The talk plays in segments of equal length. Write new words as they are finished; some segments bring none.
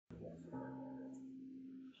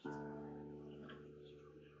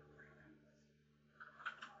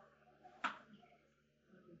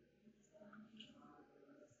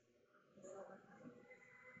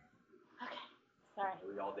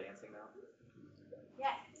Are y'all dancing now?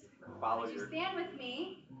 Yes. Follow Would you your. stand with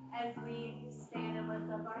me as we stand and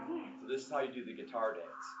lift up our hands? So this is how you do the guitar dance.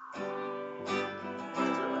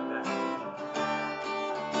 Let's do it like that.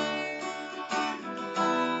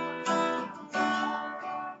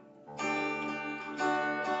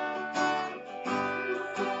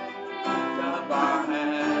 Lift up our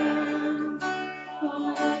hands.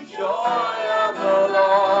 The joy of the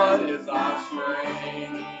Lord is our strength.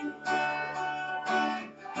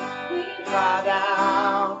 We bow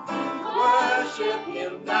down and worship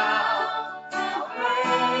Him now. How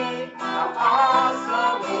great, how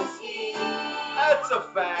awesome is He. That's a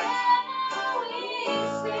fact. We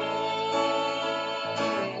sing.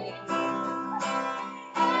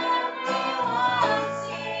 Everyone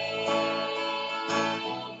sing.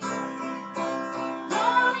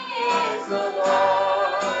 Holy is the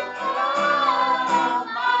Lord God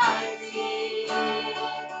Almighty.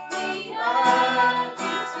 The earth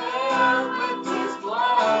is filled with His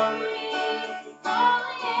glory.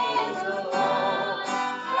 Holy is the Lord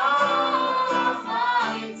God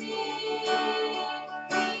Almighty.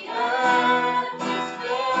 The earth is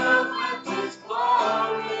filled with His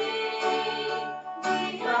glory. The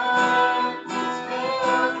earth is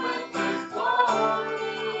filled with His glory.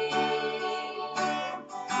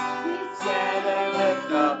 We stand and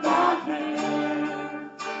lift up our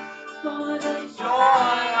hands, for the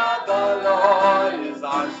joy of the Lord is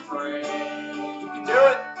our strength. You can do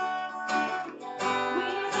it. We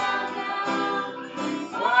bow down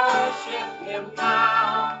and worship Him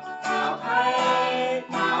now. How great,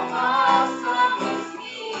 how awesome is He.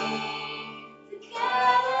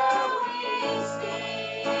 Together we sing.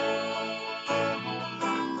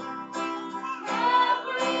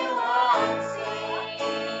 Everyone sing.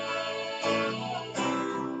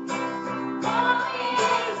 Holy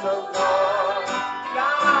is the Lord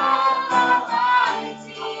God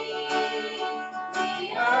Almighty. The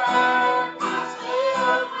earth is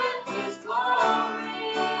filled with His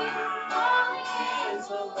glory. Holy is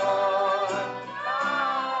the Lord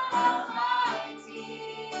God Almighty.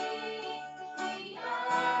 The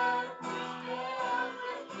earth is filled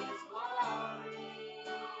with His glory.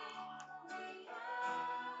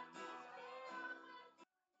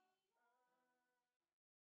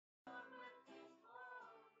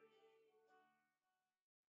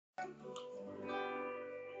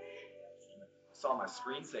 Saw my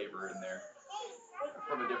screensaver in there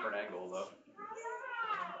from a different angle, though.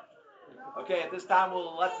 Okay, at this time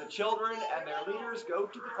we'll let the children and their leaders go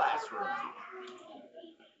to the classroom.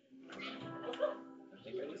 I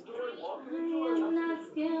am not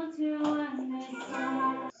skilled to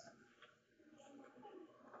understand.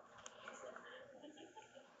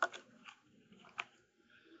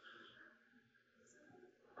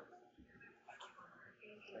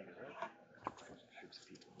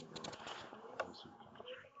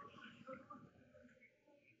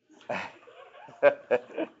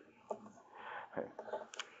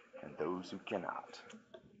 And those who cannot.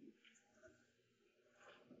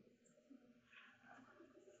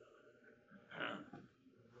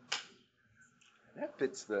 That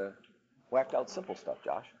fits the whacked out simple stuff,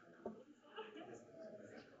 Josh.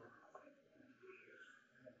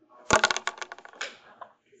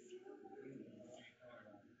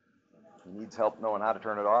 He needs help knowing how to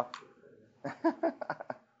turn it off.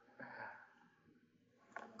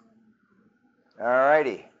 All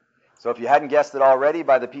righty. So if you hadn't guessed it already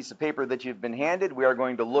by the piece of paper that you've been handed, we are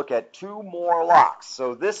going to look at two more locks.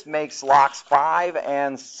 So this makes locks 5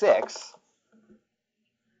 and 6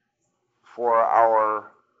 for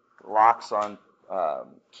our locks on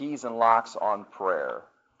keys and locks on prayer.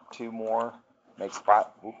 Two more makes 5.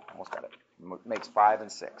 Oop, almost got it. Makes 5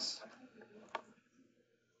 and 6.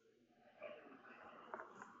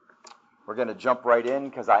 We're going to jump right in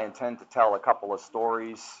because I intend to tell a couple of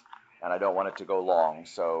stories and I don't want it to go long.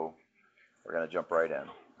 So we're going to jump right in.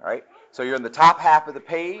 All right. So you're in the top half of the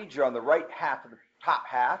page. You're on the right half of the top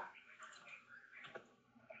half.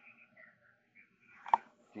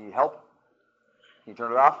 Do you help? Can you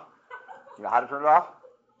turn it off? You know how to turn it off?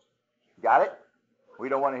 You got it? We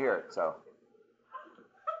don't want to hear it. So,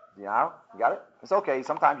 you know how? You got it? It's okay.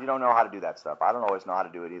 Sometimes you don't know how to do that stuff. I don't always know how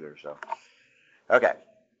to do it either. So, okay.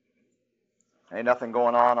 Ain't nothing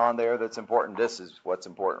going on there that's important. This is what's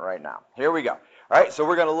important right now. Here we go. All right, so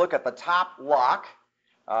we're going to look at the top lock.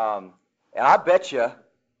 And I bet you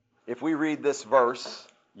if we read this verse,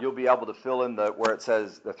 you'll be able to fill in where it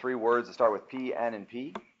says the three words that start with P, N, and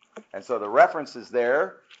P. And so the references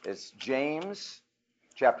there is James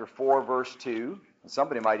chapter 4, verse 2. And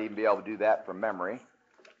somebody might even be able to do that from memory.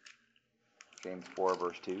 James 4,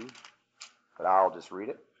 verse 2. But I'll just read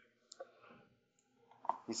it.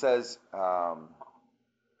 he says,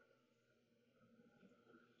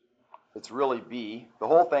 it's really B. The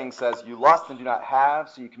whole thing says, you lust and do not have,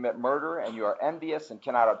 so you commit murder, and you are envious and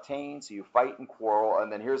cannot obtain, so you fight and quarrel. And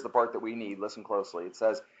then here's the part that we need. Listen closely. It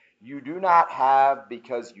says, you do not have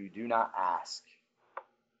because you do not ask.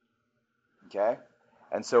 Okay?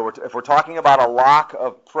 And so if we're talking about a lock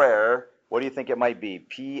of prayer, what do you think it might be?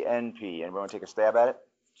 P and P. Anybody want to take a stab at it?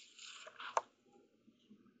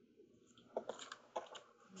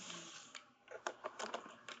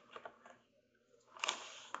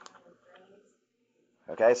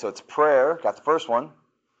 Okay, so it's prayer. Got the first one.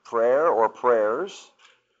 Prayer or prayers.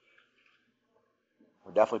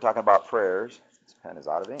 We're definitely talking about prayers. This pen is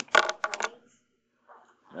out of ink.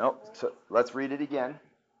 Nope. So let's read it again.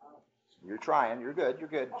 You're trying. You're good. You're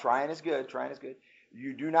good. Trying is good. Trying is good.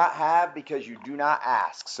 You do not have because you do not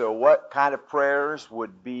ask. So what kind of prayers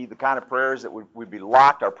would be the kind of prayers that would be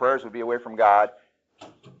locked? Our prayers would be away from God.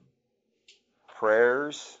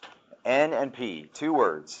 Prayers. N and P. 2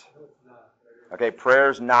 words. Okay,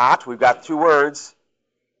 prayers not. We've got 2 words.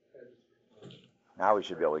 Now we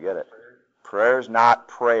should be able to get it. Prayers not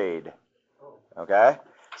prayed. Okay?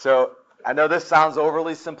 So I know this sounds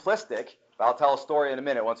overly simplistic, but I'll tell a story in a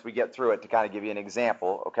minute once we get through it to kind of give you an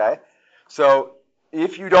example. Okay? So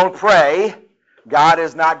if you don't pray, God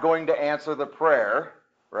is not going to answer the prayer,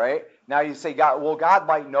 right? Now you say, God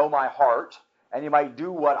might know my heart, and He might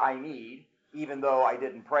do what I need, even though I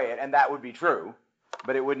didn't pray it, and that would be true.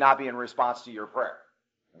 But it would not be in response to your prayer.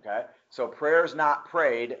 Okay? So prayers not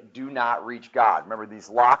prayed do not reach God. Remember, these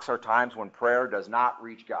locks are times when prayer does not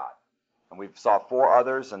reach God. And we've saw 4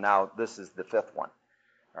 others, and now this is the 5th one.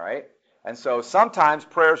 All right? And so sometimes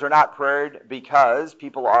prayers are not prayed because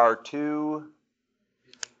people are too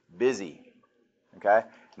busy. Okay?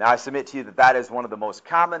 Now I submit to you that that is one of the most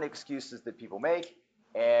common excuses that people make,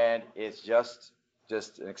 and it's just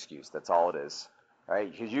an excuse. That's all it is. Right?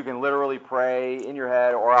 Because you can literally pray in your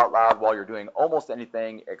head or out loud while you're doing almost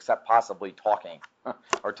anything except possibly talking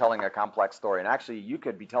or telling a complex story. And actually, you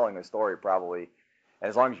could be telling a story probably,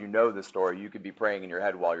 as long as you know the story, you could be praying in your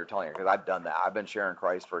head while you're telling it. Because I've done that. I've been sharing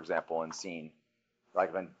Christ, for example, and seen, like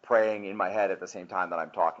I've been praying in my head at the same time that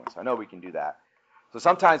I'm talking. So I know we can do that. So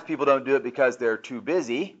sometimes people don't do it because they're too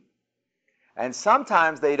busy. And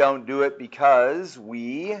sometimes they don't do it because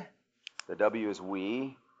the W is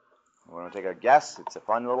we. We're going to take a guess. It's a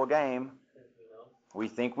fun little game. We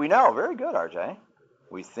think we know. Very good, RJ.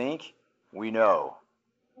 We think we know.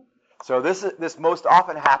 So this most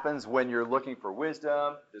often happens when you're looking for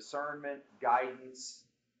wisdom, discernment, guidance,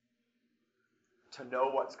 to know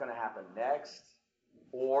what's going to happen next,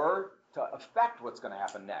 or to affect what's going to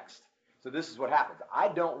happen next. So this is what happens. I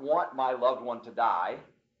don't want my loved one to die,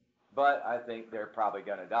 but I think they're probably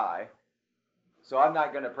going to die. So I'm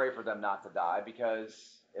not going to pray for them not to die,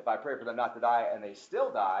 because if I pray for them not to die and they still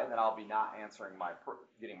die, then I'll be not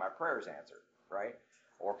getting my prayers answered, right?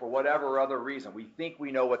 Or for whatever other reason, we think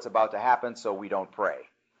we know what's about to happen, so we don't pray.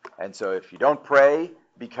 And so if you don't pray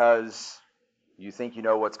because you think you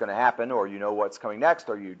know what's going to happen, or you know what's coming next,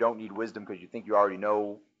 or you don't need wisdom because you think you already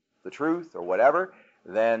know the truth or whatever,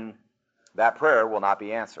 then that prayer will not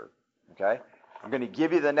be answered, okay? I'm going to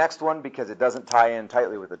give you the next one because it doesn't tie in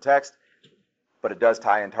tightly with the text, but it does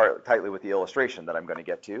tie in tightly with the illustration that I'm going to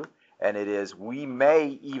get to, and it is, we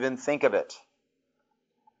may even think of it.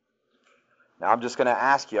 Now I'm just going to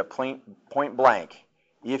ask you point blank,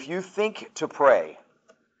 if you think to pray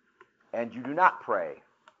and you do not pray,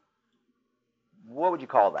 what would you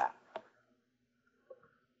call that?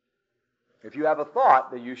 If you have a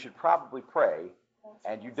thought that you should probably pray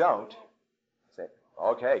and you don't, say,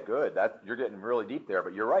 okay, good, you're getting really deep there,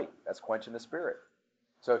 but you're right, that's quenching the Spirit.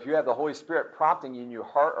 So if you have the Holy Spirit prompting you in your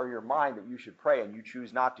heart or your mind that you should pray and you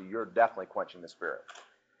choose not to, you're definitely quenching the Spirit.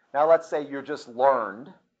 Now let's say you're just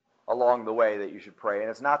learned along the way that you should pray,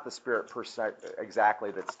 and it's not the Spirit per se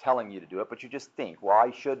exactly that's telling you to do it, but you just think, well,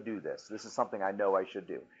 I should do this. This is something I know I should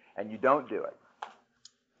do. And you don't do it.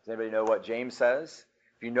 Does anybody know what James says?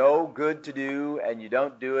 If you know good to do and you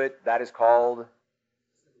don't do it, that is called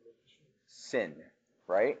sin,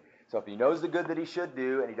 right? So if he knows the good that he should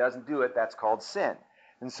do and he doesn't do it, that's called sin.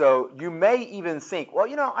 And so you may even think, well,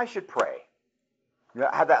 I should pray.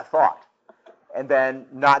 Have that thought. And then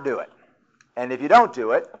not do it. And if you don't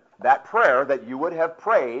do it, that prayer that you would have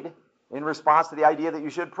prayed in response to the idea that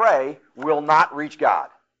you should pray will not reach God.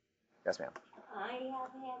 Yes, ma'am. I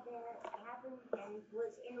have had that happen and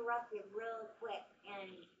was interrupted real quick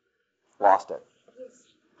and lost it.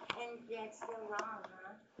 And that's still wrong,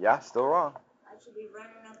 huh? Yeah, still wrong. I should be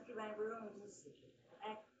running up to my room and just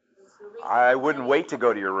So they I wouldn't wait to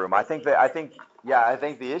go to your room. I think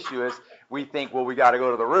the issue is we think, well, we got to go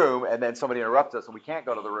to the room, and then somebody interrupts us, and we can't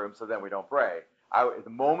go to the room, so then we don't pray. The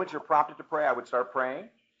moment you're prompted to pray, I would start praying,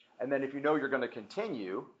 and then if you know you're going to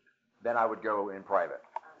continue, then I would go in private.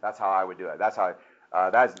 That's how I would do it. That's a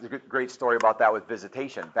great story about that with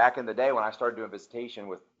visitation. Back in the day when I started doing visitation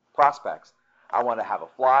with prospects, I wanted to have a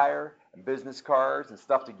flyer and business cards and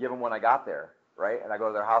stuff to give them when I got there, right? And I go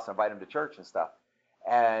to their house and invite them to church and stuff.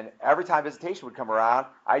 And every time visitation would come around,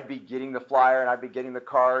 I'd be getting the flyer and I'd be getting the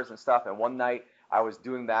cards and stuff. And one night I was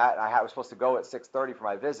doing that, and I was supposed to go at 6:30 for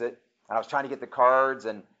my visit, and I was trying to get the cards,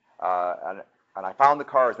 and I found the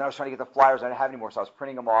cards, and I was trying to get the flyers, and I didn't have any more, so I was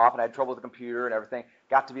printing them off, and I had trouble with the computer and everything.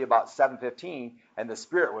 Got to be about 7:15, and the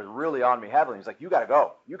Spirit was really on me heavily. He's like, you got to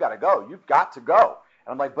go. You got to go. You've got to go.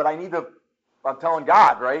 And I'm like, but I need I'm telling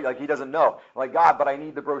God, right? Like, he doesn't know. I'm like, God, but I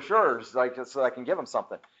need the brochures, like, so I can give him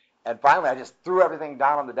something. And finally, I just threw everything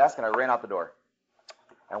down on the desk, and I ran out the door.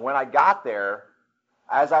 And when I got there,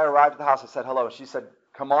 as I arrived at the house, I said hello. And she said,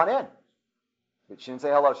 come on in. She didn't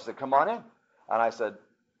say hello. She said, come on in. And I said,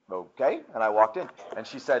 okay. And I walked in. And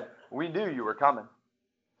she said, we knew you were coming.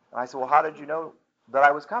 And I said, well, how did you know that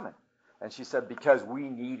I was coming? And she said, because we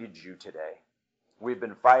needed you today. We've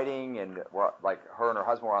been fighting, and like her and her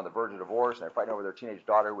husband were on the verge of divorce, and they're fighting over their teenage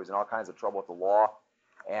daughter who was in all kinds of trouble with the law.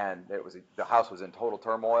 And the house was in total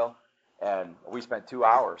turmoil, and we spent 2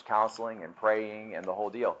 hours counseling and praying and the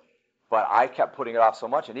whole deal. But I kept putting it off so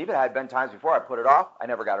much, and even had been times before I put it off, I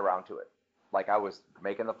never got around to it. Like, I was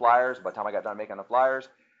making the flyers. By the time I got done making the flyers,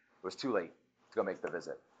 it was too late to go make the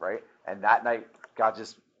visit, right? And that night, God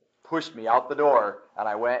just pushed me out the door, and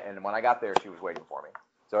I went, and when I got there, she was waiting for me.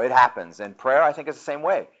 So it happens. And prayer, I think, is the same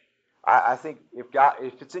way. I think if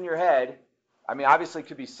it's in your head, I mean, obviously it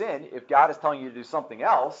could be sin. If God is telling you to do something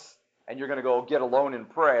else, and you're going to go get alone and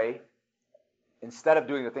pray, instead of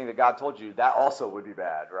doing the thing that God told you, that also would be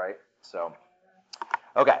bad, right? So,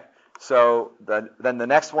 okay. So then the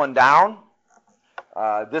next one down,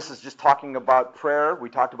 this is just talking about prayer. We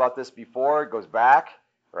talked about this before. It goes back,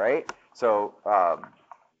 right? So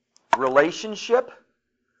relationship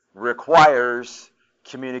requires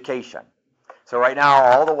communication. So right now,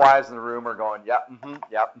 all the wives in the room are going, yep,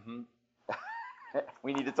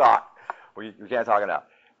 we need to talk. We can't talk enough,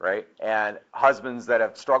 right? And husbands that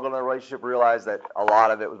have struggled in a relationship realize that a lot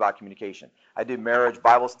of it was about communication. I did marriage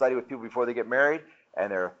Bible study with people before they get married,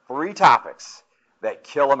 and there are 3 topics that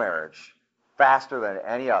kill a marriage faster than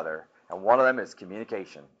any other, and one of them is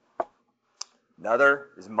communication. Another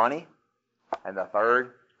is money, and the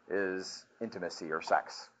third is intimacy or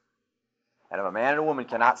sex. And if a man and a woman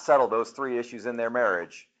cannot settle those 3 issues in their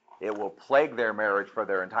marriage, it will plague their marriage for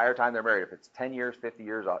their entire time they're married. If it's 10 years, 50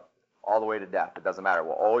 years, all the way to death, it doesn't matter. It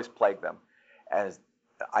will always plague them. And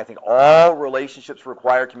I think all relationships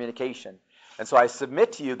require communication. And so I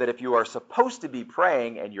submit to you that if you are supposed to be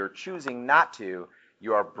praying and you're choosing not to,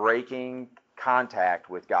 you are breaking contact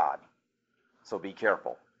with God. So be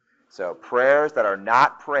careful. So prayers that are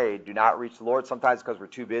not prayed do not reach the Lord, sometimes because we're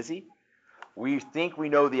too busy. We think we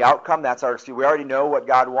know the outcome. That's our excuse. We already know what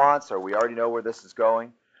God wants, or we already know where this is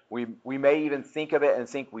going. We may even think of it and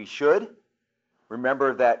think we should.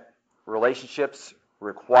 Remember that relationships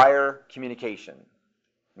require communication.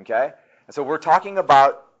 Okay? And so we're talking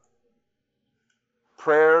about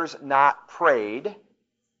prayers not prayed.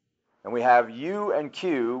 And we have U and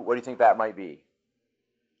Q. What do you think that might be?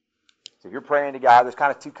 So if you're praying to God, there's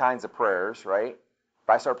kind of 2 kinds of prayers, right? If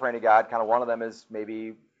I start praying to God, kind of one of them is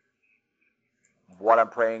maybe what I'm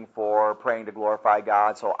praying for, praying to glorify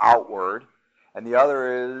God, so outward. And the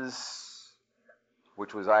other is,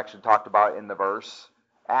 which was actually talked about in the verse,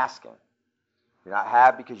 asking. You do not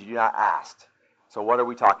have because you do not ask. So what are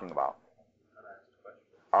we talking about?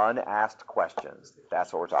 Unasked questions.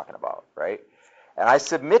 That's what we're talking about, right? And I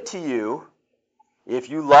submit to you, if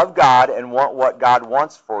you love God and want what God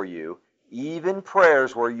wants for you, even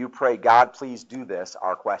prayers where you pray, God, please do this,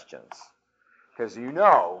 are questions. Because you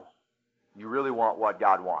know you really want what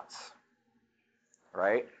God wants,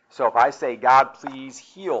 right? So if I say, God, please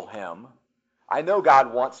heal him, I know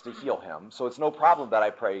God wants to heal him, so it's no problem that I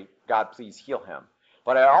pray, God, please heal him.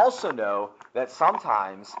 But I also know that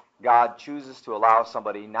sometimes God chooses to allow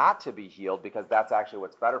somebody not to be healed because that's actually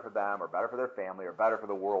what's better for them or better for their family or better for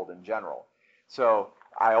the world in general. So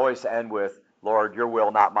I always end with, Lord, your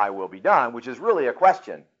will, not my will be done, which is really a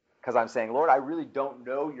question. Because I'm saying, Lord, I really don't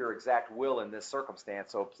know your exact will in this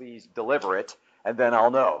circumstance, so please deliver it, and then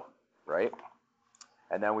I'll know, right?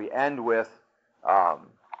 And then we end with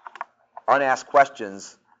unasked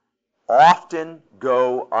questions often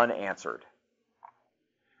go unanswered.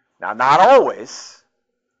 Now, not always,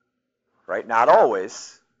 right? Not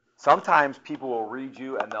always. Sometimes people will read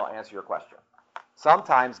you and they'll answer your question.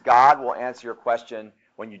 Sometimes God will answer your question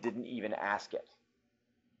when you didn't even ask it.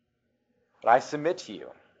 But I submit to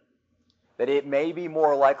you that it may be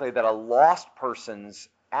more likely that a lost person's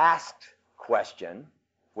asked question,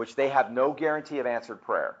 which they have no guarantee of answered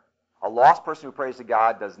prayer. A lost person who prays to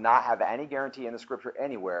God does not have any guarantee in the scripture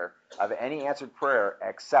anywhere of any answered prayer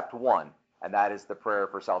except one, and that is the prayer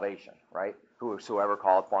for salvation, right? Whosoever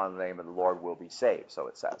calleth upon the name of the Lord will be saved, so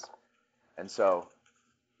it says. And so,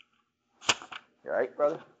 you all right,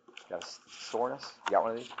 brother? Got a soreness? You got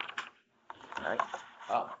one of these? All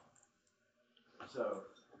right. So,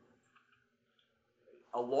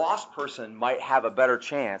 a lost person might have a better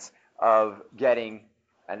chance of getting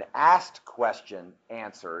an asked question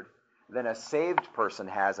answered than a saved person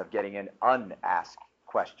has of getting an unasked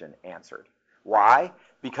question answered. Why?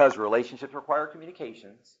 Because relationships require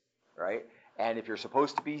communications, right? And if you're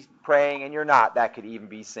supposed to be praying and you're not, that could even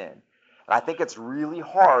be sin. And I think it's really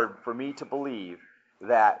hard for me to believe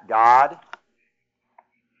that God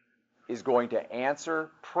is going to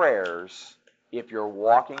answer prayers if you're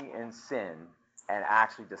walking in sin and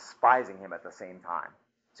actually despising him at the same time.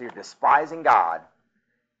 So you're despising God,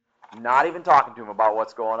 not even talking to him about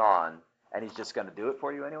what's going on, and he's just going to do it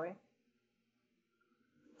for you anyway?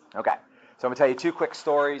 Okay, so I'm going to tell you two quick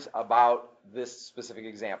stories about this specific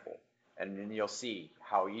example, and then you'll see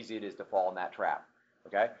how easy it is to fall in that trap.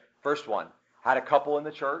 Okay, first one, had a couple in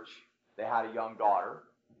the church. They had a young daughter,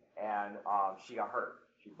 and she got hurt.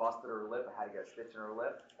 She busted her lip, had to get a stitch in her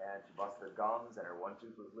lip, and she busted her gums, and her one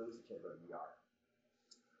tooth was loose, and she had to go to the ER.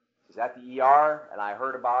 She's at the ER, and I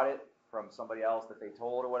heard about it from somebody else that they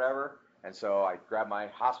told or whatever, and so I grabbed my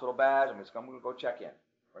hospital badge, and I'm going to go check in.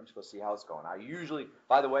 I'm just going to see how it's going. I usually,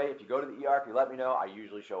 by the way, if you go to the ER, if you let me know, I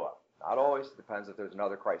usually show up. Not always, it depends if there's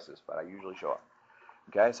another crisis, but I usually show up.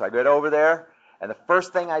 Okay, so I get over there, and the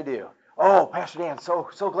first thing I do, oh, Pastor Dan, so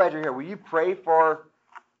glad you're here. Will you pray for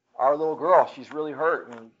our little girl? She's really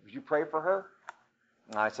hurt. And would you pray for her?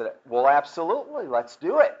 And I said, well, absolutely, let's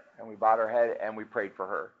do it. And we bowed our head, and we prayed for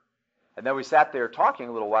her. And then we sat there talking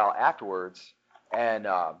a little while afterwards, and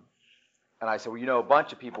I said, well, you know, a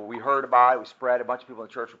bunch of people, we heard about it, we spread, a bunch of people in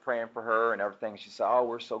the church were praying for her and everything. She said, oh,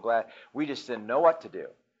 we're so glad. We just didn't know what to do.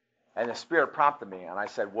 And the Spirit prompted me, and I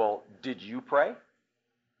said, well, did you pray?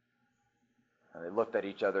 And they looked at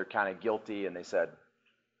each other kind of guilty, and they said,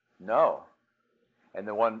 no. And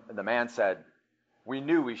the man said, we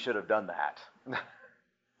knew we should have done that.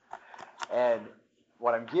 And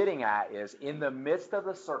what I'm getting at is, in the midst of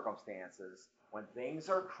the circumstances, when things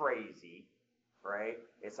are crazy, right,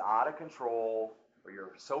 it's out of control, or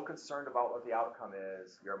you're so concerned about what the outcome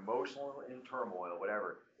is, you're emotional in turmoil,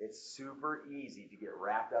 whatever, it's super easy to get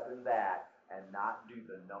wrapped up in that and not do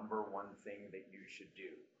the number one thing that you should do,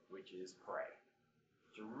 which is pray.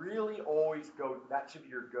 To really always that should be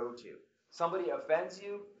your go-to. Somebody offends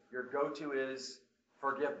you, your go-to is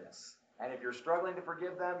forgiveness. And if you're struggling to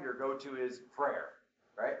forgive them, your go-to is prayer,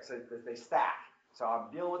 right? So they stack. So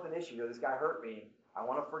I'm dealing with an issue. This guy hurt me. I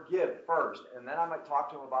want to forgive first, and then I might talk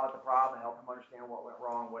to him about the problem and help him understand what went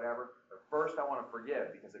wrong, whatever. But first I want to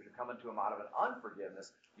forgive, because if you're coming to him out of an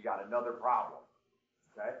unforgiveness, you got another problem,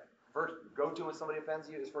 okay? First, go-to when somebody offends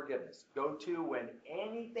you is forgiveness. Go-to when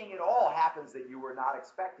anything at all happens that you were not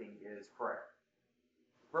expecting is prayer.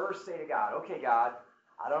 First, say to God, okay, God,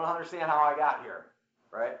 I don't understand how I got here,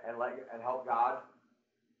 right? And help God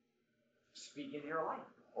speak into your life.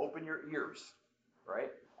 Open your ears, right?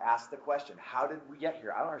 Ask the question, how did we get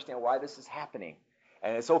here? I don't understand why this is happening.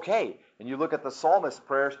 And it's okay. And you look at the psalmist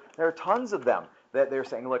prayers, there are tons of them that they're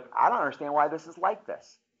saying, look, I don't understand why this is like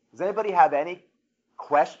this. Does anybody have any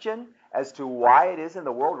question as to why it is in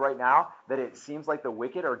the world right now that it seems like the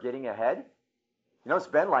wicked are getting ahead? You know, it's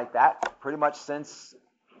been like that pretty much since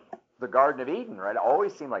the Garden of Eden, right? It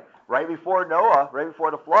always seemed like right before Noah, right before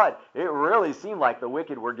the flood, it really seemed like the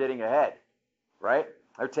wicked were getting ahead, right?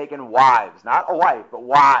 They're taking wives, not a wife, but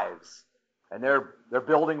wives, and they're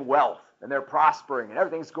building wealth, and they're prospering, and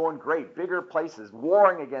everything's going great. Bigger places,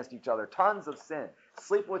 warring against each other, tons of sin,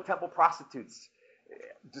 sleeping with temple prostitutes,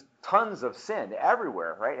 just tons of sin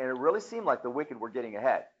everywhere, right? And it really seemed like the wicked were getting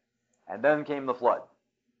ahead. And then came the flood,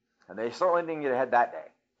 and they certainly didn't get ahead that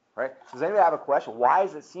day, right? So does anybody have a question? Why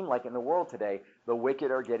does it seem like in the world today the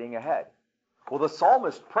wicked are getting ahead? Well, the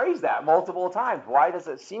psalmist prays that multiple times. Why does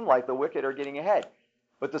it seem like the wicked are getting ahead?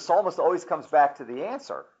 But the psalmist always comes back to the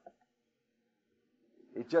answer.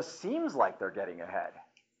 It just seems like they're getting ahead,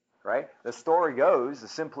 right? The story goes,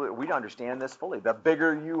 we understand this fully. The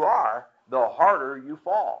bigger you are, the harder you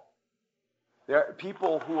fall. There are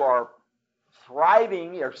people who are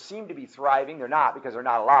thriving or seem to be thriving, they're not because they're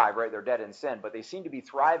not alive, right? They're dead in sin, but they seem to be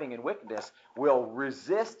thriving in wickedness, will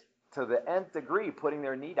resist to the nth degree putting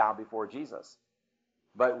their knee down before Jesus.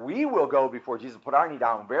 But we will go before Jesus, put our knee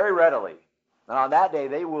down very readily. And on that day,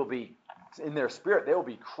 they will be, in their spirit, they will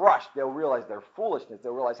be crushed. They'll realize their foolishness.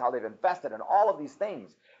 They'll realize how they've invested in all of these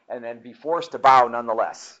things and then be forced to bow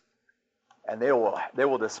nonetheless. And they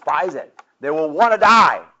will despise it. They will want to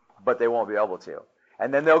die, but they won't be able to.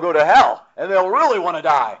 And then they'll go to hell, and they'll really want to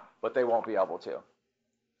die, but they won't be able to.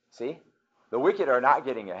 See? The wicked are not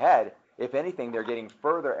getting ahead. If anything, they're getting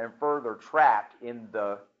further and further trapped in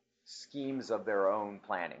the schemes of their own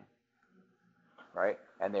planning. Right?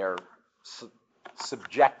 And they're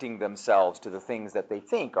subjecting themselves to the things that they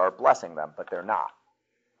think are blessing them, but they're not.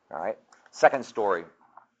 All right? Second story.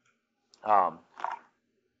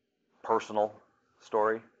 Personal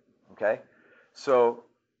story. Okay? So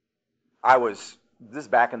this is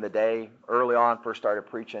back in the day, early on, first started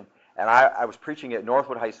preaching, and I was preaching at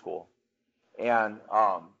Northwood High School, and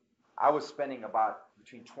I was spending about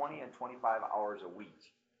between 20 and 25 hours a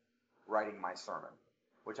week writing my sermon,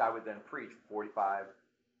 which I would then preach 45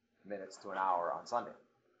 minutes to an hour on Sunday.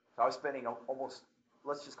 So I was spending almost,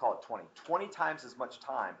 let's just call it 20 times as much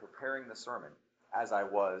time preparing the sermon as I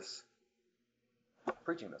was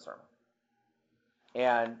preaching the sermon.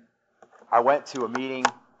 And I went to a meeting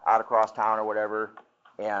out across town or whatever,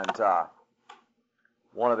 and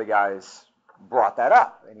one of the guys brought that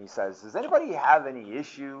up, and he says, does anybody have any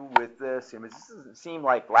issue with this? This doesn't seem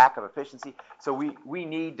like lack of efficiency, so we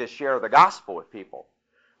need to share the gospel with people.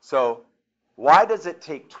 So why does it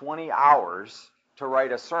take 20 hours to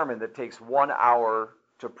write a sermon that takes 1 hour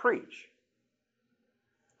to preach?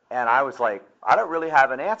 And I was like, I don't really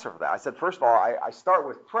have an answer for that. I said, first of all, I start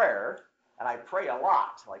with prayer, and I pray a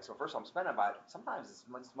lot. So first I'm spending about, sometimes as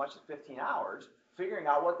much as 15 hours figuring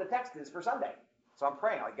out what the text is for Sunday. So I'm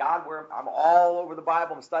praying, like, God, I'm all over the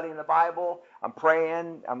Bible. I'm studying the Bible. I'm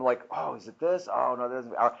praying. I'm like, oh, is it this? Oh, no, this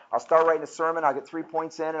isn't. I'll start writing a sermon. I'll get 3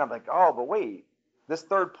 points in, and I'm like, oh, but wait. This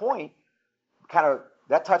third point,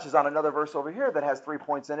 that touches on another verse over here that has 3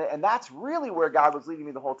 points in it, and that's really where God was leading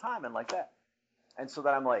me the whole time, and like that. And so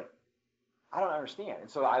then I'm like, I don't understand. And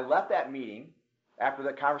so I left that meeting after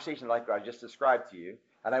that conversation like I just described to you,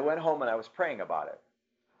 and I went home and I was praying about it.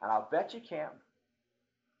 And I'll bet you can't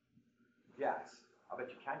guess. I'll bet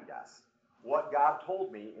you can guess what God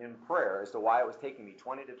told me in prayer as to why it was taking me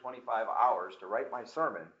 20 to 25 hours to write my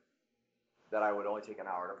sermon that I would only take an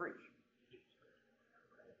hour to preach.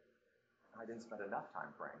 I didn't spend enough time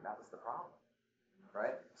praying. That was the problem.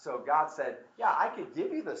 Right? So God said, yeah, I could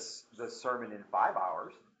give you the sermon in 5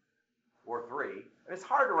 hours or 3. And it's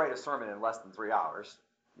hard to write a sermon in less than 3 hours.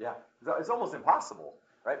 Yeah. It's almost impossible,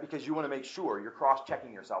 right? Because you want to make sure you're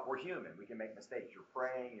cross-checking yourself. We're human. We can make mistakes. You're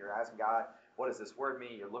praying. You're asking God, what does this word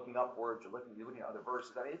mean? You're looking up words. You're looking at other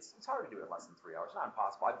verses. I mean, it's hard to do it in less than 3 hours. It's not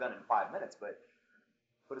impossible. I've done it in 5 minutes, but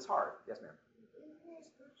it's hard. Yes, ma'am. Isn't there a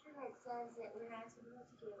scripture that says that we're not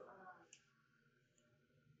supposed to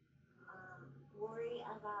worry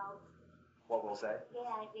about what we'll say? Yeah,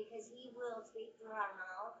 because He will speak through our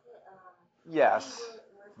mouth. Yes,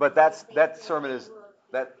 but that sermon is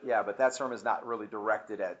not really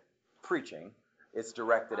directed at preaching. It's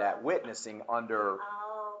directed at witnessing under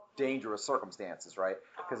dangerous circumstances, right?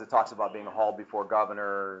 Because it talks about being hauled before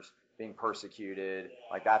governors, being persecuted.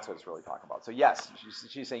 Like, that's what it's really talking about. So yes,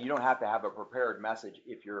 she's saying you don't have to have a prepared message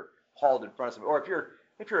if you're hauled in front of somebody, or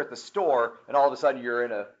if you're at the store and all of a sudden you're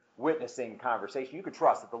in a witnessing conversation, you can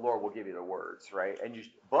trust that the Lord will give you the words, right?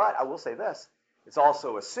 But I will say this, it's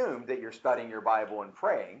also assumed that you're studying your Bible and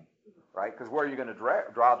praying, right? Because where are you going to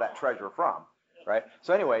draw that treasure from, right?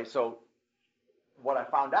 So anyway, what I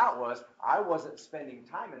found out was I wasn't spending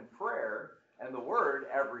time in prayer and the Word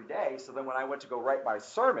every day. So then when I went to go write my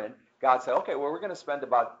sermon, God said, okay, well, we're going to spend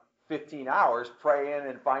about 15 hours praying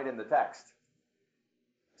and finding the text.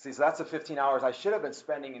 See, so that's the 15 hours I should have been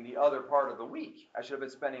spending in the other part of the week. I should have been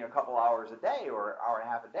spending a couple hours a day or an hour and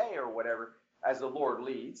a half a day or whatever as the Lord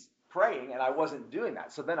leads, praying, and I wasn't doing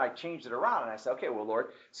that. So then I changed it around, and I said, okay, well, Lord,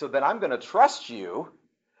 so then I'm going to trust you,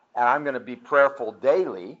 and I'm going to be prayerful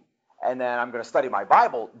daily, and then I'm going to study my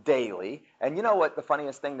Bible daily. And you know what the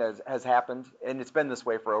funniest thing that has happened? And it's been this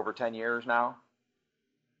way for over 10 years now,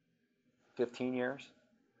 15 years.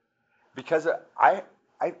 Because I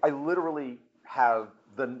literally have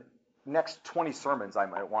the next 20 sermons I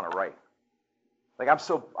might want to write. Like, I'm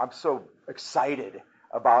so excited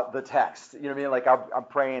about the text. You know what I mean? Like, I'm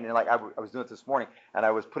praying, and like I was doing it this morning, and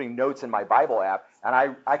I was putting notes in my Bible app, and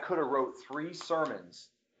I could have wrote 3 sermons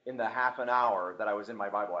in the half an hour that I was in my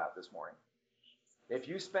Bible app this morning. If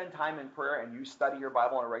you spend time in prayer and you study your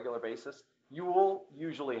Bible on a regular basis, you will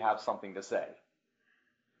usually have something to say.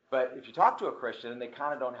 But if you talk to a Christian and they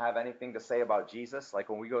kind of don't have anything to say about Jesus, like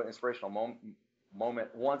when we go to inspirational moment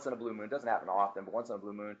once in a blue moon, doesn't happen often, but once in a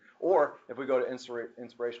blue moon, or if we go to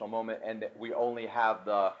inspirational moment and we only have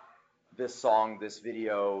this song, this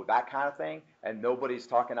video, that kind of thing, and nobody's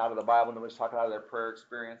talking out of the Bible, nobody's talking out of their prayer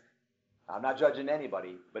experience, I'm not judging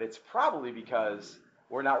anybody, but it's probably because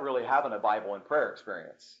we're not really having a Bible and prayer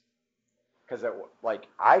experience. Because like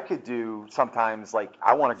I could do sometimes, like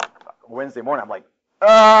I want to Wednesday morning, I'm like,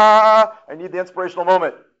 I need the inspirational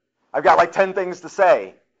moment. I've got like 10 things to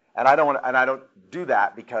say, and I don't do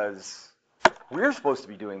that because we're supposed to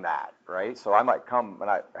be doing that, right? So I might come and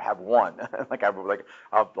I have one,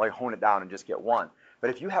 I'll like hone it down and just get one. But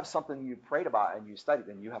if you have something you prayed about and you studied,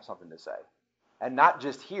 then you have something to say, and not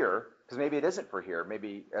just here, because maybe it isn't for here,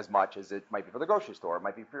 maybe as much as it might be for the grocery store, it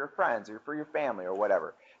might be for your friends or for your family or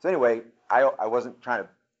whatever. So anyway, I wasn't trying to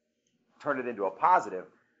turn it into a positive.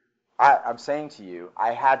 I'm saying to you,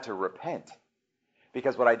 I had to repent.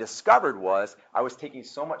 Because what I discovered was I was taking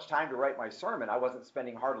so much time to write my sermon, I wasn't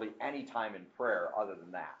spending hardly any time in prayer other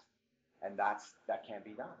than that. And that can't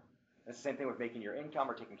be done. It's the same thing with making your income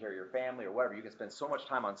or taking care of your family or whatever. You can spend so much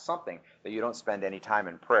time on something that you don't spend any time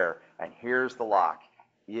in prayer. And here's the lock.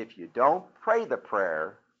 If you don't pray the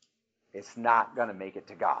prayer, it's not going to make it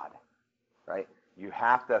to God, right? You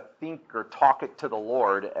have to think or talk it to the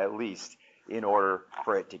Lord at least in order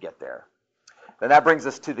for it to get there. Then that brings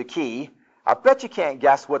us to the key. I bet you can't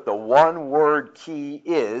guess what the one-word key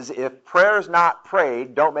is. If prayer's not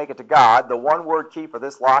prayed, don't make it to God. The one-word key for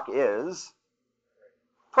this lock is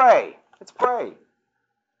pray. It's pray,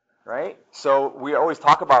 right? So we always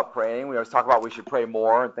talk about praying. We always talk about we should pray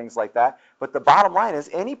more and things like that. But the bottom line is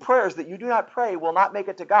any prayers that you do not pray will not make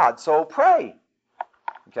it to God. So pray,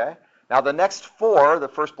 okay? Now the next four, the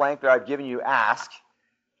first blank there I've given you, ask.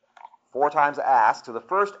 4 times ask. So the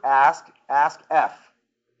first ask F.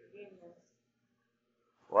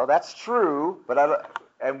 Well, that's true, but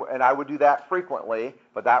I would do that frequently,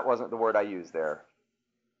 but that wasn't the word I used there.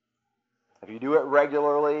 If you do it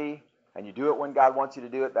regularly and you do it when God wants you to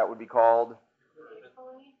do it, that would be called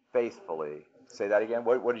faithfully. Say that again.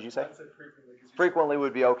 What did you say? Frequently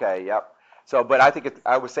would be okay. Yep. So, but I think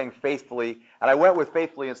I was saying faithfully, and I went with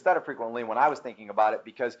faithfully instead of frequently when I was thinking about it,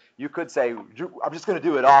 because you could say, I'm just going to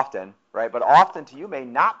do it often, right? But often to you may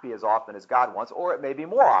not be as often as God wants, or it may be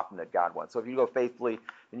more often than God wants. So if you go faithfully,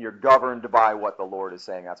 then you're governed by what the Lord is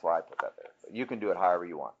saying. That's why I put that there. But you can do it however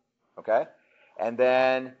you want, okay? And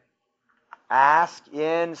then ask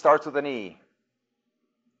in starts with an E.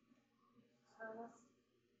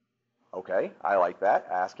 Okay, I like that.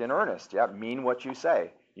 Ask in earnest. Yeah, mean what you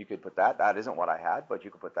say. You could put that. That isn't what I had, but you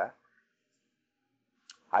could put that.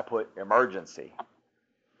 I put emergency.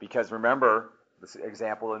 Because remember this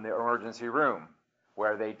example in the emergency room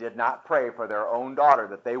where they did not pray for their own daughter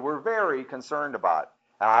that they were very concerned about.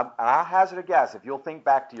 And I'll hazard a guess, if you'll think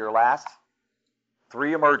back to your last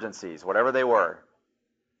 3 emergencies, whatever they were,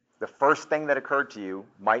 the first thing that occurred to you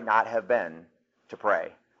might not have been to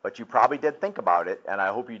pray. But you probably did think about it, and I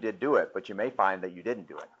hope you did do it, but you may find that you didn't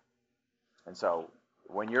do it. And so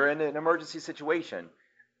when you're in an emergency situation,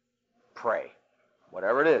 pray.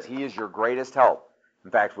 Whatever it is, he is your greatest help.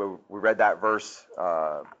 In fact, we read that verse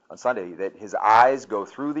on Sunday, that his eyes go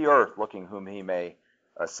through the earth looking whom he may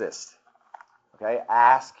assist. Okay,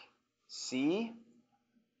 ask, see.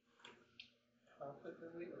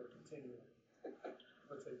 Confidently or continually?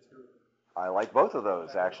 Let's say 2. I like both of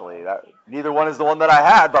those, actually. Neither one is the one that I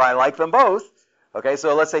had, but I like them both. Okay,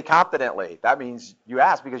 so let's say confidently. That means you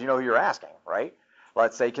ask because you know who you're asking, right?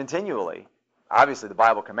 Let's say continually. Obviously, the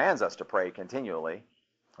Bible commands us to pray continually,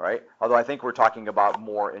 right? Although I think we're talking about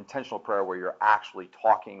more intentional prayer where you're actually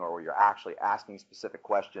talking or where you're actually asking specific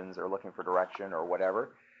questions or looking for direction or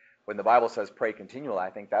whatever. When the Bible says pray continually,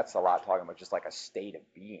 I think that's a lot talking about just like a state of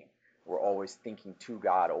being. We're always thinking to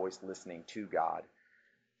God, always listening to God.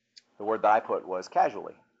 The word that I put was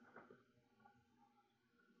casually.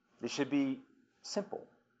 It should be simple.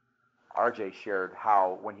 RJ shared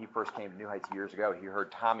how when he first came to New Heights years ago, he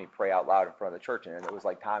heard Tommy pray out loud in front of the church, and it was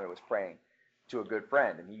like Tommy was praying to a good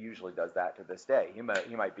friend, and he usually does that to this day. He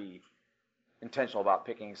might be intentional about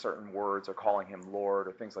picking certain words or calling him Lord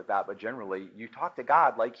or things like that, but generally you talk to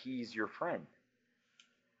God like he's your friend.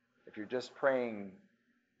 If you're just praying,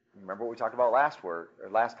 remember what we talked about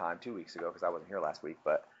last time, 2 weeks ago, because I wasn't here last week,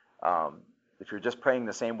 but if you're just praying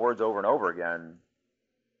the same words over and over again,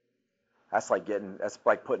 that's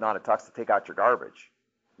like putting on a tux to take out your garbage.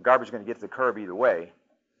 The garbage is going to get to the curb either way.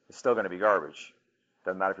 It's still going to be garbage.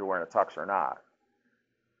 Doesn't matter if you're wearing a tux or not.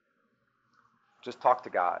 Just talk to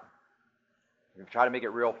God. You can try to make it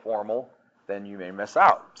real formal. then you may miss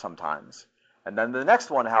out sometimes. And then the next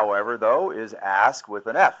one, however, though, is ask with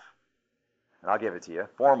an F. And I'll give it to you,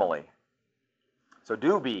 formally. So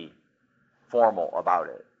do be formal about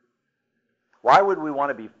it. Why would we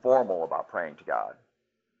want to be formal about praying to God?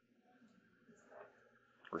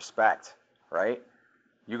 Respect, right?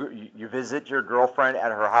 You visit your girlfriend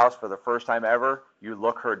at her house for the first time ever, you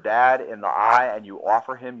look her dad in the eye and you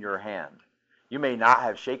offer him your hand. You may not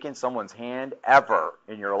have shaken someone's hand ever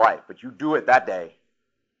in your life, but you do it that day.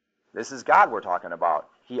 This is God we're talking about.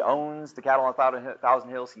 He owns the cattle on a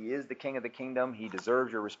thousand hills. He is the king of the kingdom. He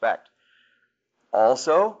deserves your respect.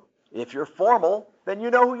 Also, if you're formal, then you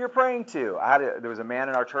know who you're praying to. There was a man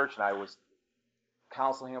in our church, and I was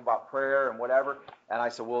counseling him about prayer and whatever, and I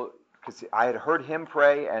said, well, because I had heard him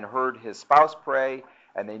pray and heard his spouse pray,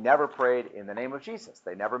 and they never prayed in the name of Jesus.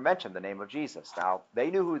 They never mentioned the name of Jesus. Now, they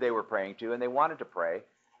knew who they were praying to, and they wanted to pray,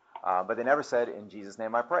 but they never said, in Jesus'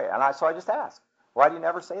 name I pray. So I just asked, why do you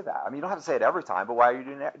never say that? I mean, you don't have to say it every time, but why do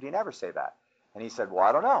you never say that? And he said, well,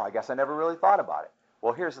 I don't know. I guess I never really thought about it.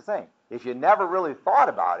 Well, here's the thing. If you never really thought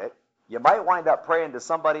about it, you might wind up praying to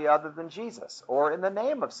somebody other than Jesus, or in the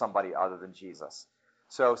name of somebody other than Jesus.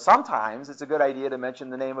 So sometimes it's a good idea to mention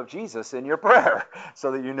the name of Jesus in your prayer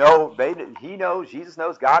so that you know, he knows, Jesus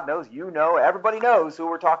knows, God knows, you know, everybody knows who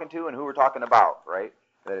we're talking to and who we're talking about, right?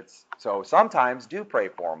 So sometimes do pray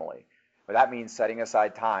formally, but that means setting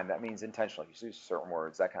aside time. That means intentionally. You use certain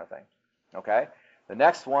words, that kind of thing. Okay? The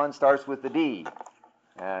next one starts with the D.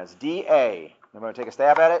 As D-A. I'm going to take a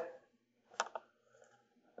stab at it.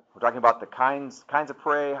 We're talking about the kinds of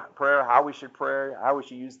prayer, how we should pray, how we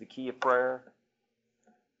should use the key of prayer.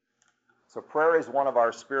 So prayer is one of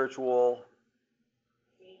our spiritual...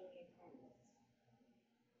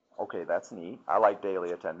 Okay, that's neat. I like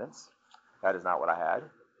daily attendance. That is not what I had.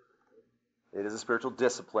 It is a spiritual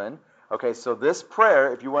discipline. Okay, so this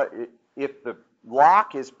prayer, if the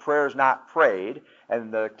lock is prayers not prayed,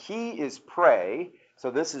 and the key is pray,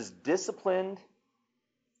 so this is disciplined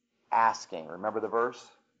asking. Remember the verse?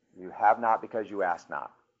 You have not because you ask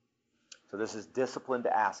not. So this is disciplined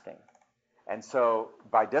asking. And so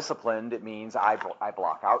by disciplined, it means I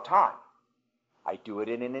block out time. I do it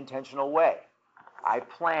in an intentional way. I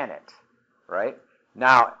plan it, right?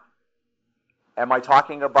 Now, am I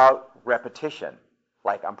talking about repetition?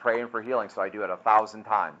 Like I'm praying for healing, so I do it 1,000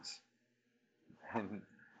 times.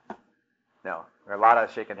 No, there are a lot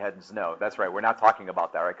of shaking heads. No, that's right. We're not talking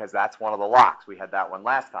about that, right? Because that's one of the locks. We had that one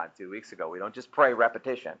last time, 2 weeks ago. We don't just pray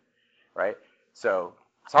repetition, right? So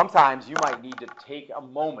sometimes you might need to take a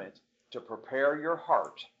moment to prepare your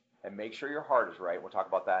heart and make sure your heart is right. We'll talk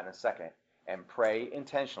about that in a second. And pray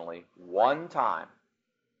intentionally one time.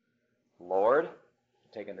 Lord, I'm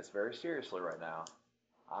taking this very seriously right now.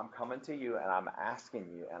 I'm coming to you and I'm asking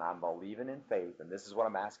you and I'm believing in faith, and this is what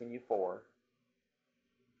I'm asking you for.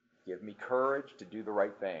 Give me courage to do the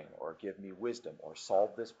right thing, or give me wisdom, or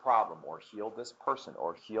solve this problem, or heal this person,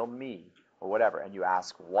 or heal me, or whatever. And you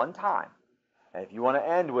ask one time. And if you want to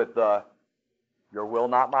end with your will,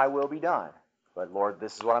 not my will, be done. But Lord,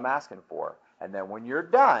 this is what I'm asking for. And then when you're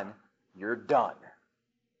done, you're done.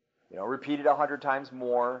 You know, repeat it 100 times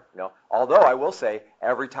more. You know, although I will say,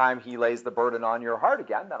 every time he lays the burden on your heart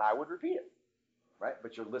again, then I would repeat it. Right?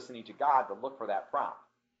 But you're listening to God to look for that prompt.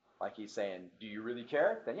 Like he's saying, do you really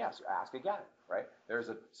care? Then yes, ask again, right? There's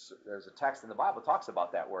a text in the Bible that talks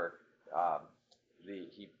about that where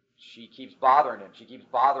she keeps bothering him. She keeps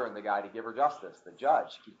bothering the guy to give her justice. The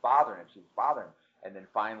judge, she keeps bothering him. She keeps bothering him. And then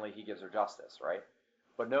finally he gives her justice, right?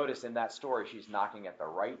 But notice in that story, she's knocking at the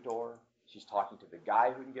right door. She's talking to the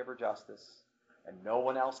guy who can give her justice, and no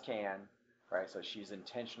one else can, right? So she's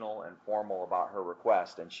intentional and formal about her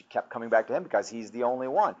request, and she kept coming back to him because he's the only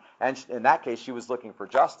one. And in that case, she was looking for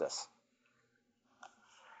justice.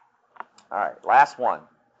 All right, last one.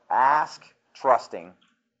 Ask, trusting,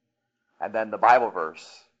 and then the Bible verse.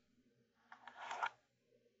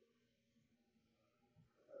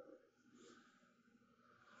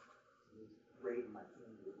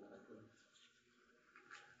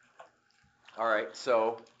 All right,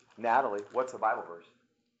 so Natalie, what's the Bible verse?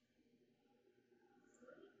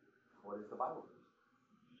 What is the Bible verse?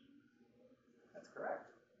 That's correct.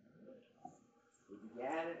 We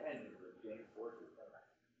began and ended with James 4:2.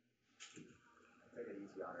 Take it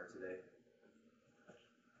easy on her today.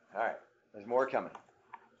 All right, there's more coming.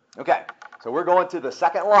 Okay, so we're going to the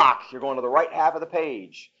second lock. You're going to the right half of the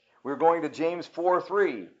page. We're going to James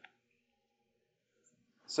 4:3.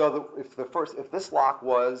 So if this lock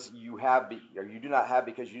was you have or you do not have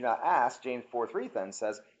because you do not ask, James 4:3 then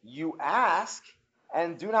says you ask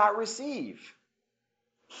and do not receive.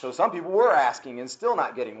 So some people were asking and still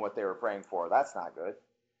not getting what they were praying for. That's not good.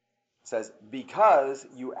 It says, because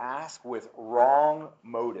you ask with wrong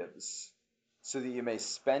motives, so that you may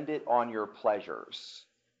spend it on your pleasures.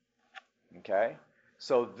 Okay?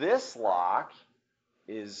 So this lock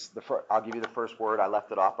is I'll give you the first word. I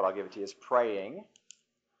left it off, but I'll give it to you. Is praying.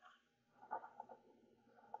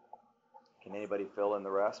 Can anybody fill in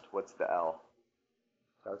the rest? What's the L?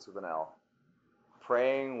 Starts with an L.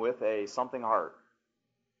 Praying with a something heart.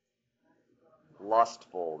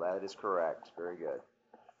 Lustful. That is correct. Very good.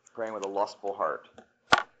 Praying with a lustful heart.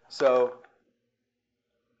 So,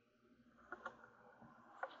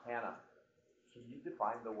 Hannah, can you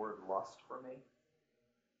define the word lust for me?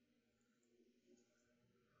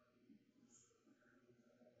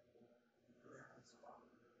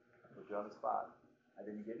 Put you on the spot. I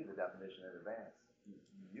didn't give you the definition in advance. You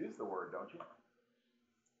use the word, don't you?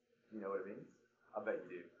 Do you know what it means? I bet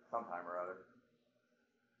you do, sometime or other.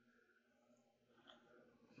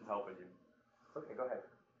 She's helping you. Okay, go ahead.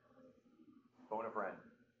 Phone a friend.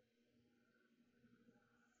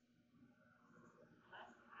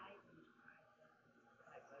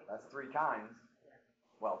 That's 3 kinds.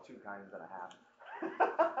 Well, 2 kinds and a half.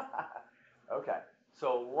 Okay.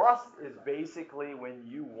 So lust is basically when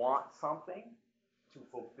you want something to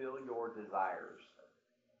fulfill your desires.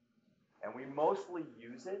 And we mostly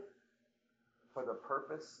use it for the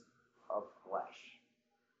purpose of flesh.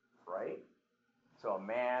 Right? So a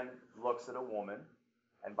man looks at a woman,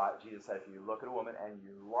 and Jesus said, if you look at a woman and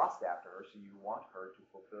you lust after her, so you want her to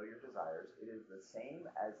fulfill your desires, it is the same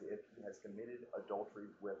as if he has committed adultery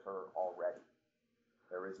with her already.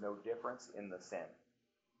 There is no difference in the sin.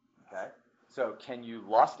 Okay? So can you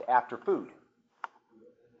lust after food?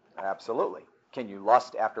 Absolutely. Can you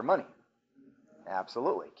lust after money?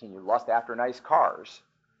 Absolutely. Can you lust after nice cars?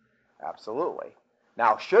 Absolutely.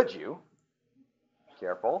 Now, should you?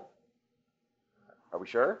 Careful. Are we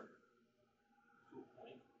sure?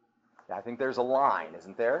 Yeah, I think there's a line,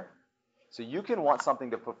 isn't there? So you can want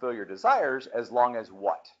something to fulfill your desires as long as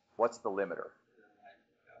what? What's the limiter?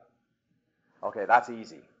 Okay, that's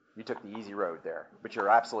easy. You took the easy road there. But you're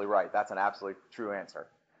absolutely right. That's an absolutely true answer.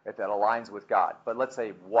 If that aligns with God. But let's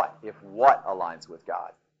say what? If what aligns with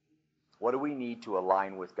God? What do we need to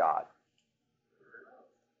align with God?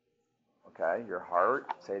 Okay, your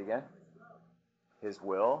heart. Say it again. His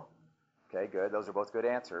will. Okay, good. Those are both good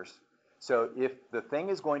answers. So if the thing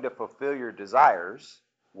is going to fulfill your desires,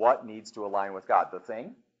 what needs to align with God? The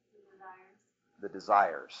thing? The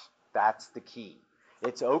desires. That's the key.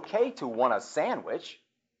 It's okay to want a sandwich.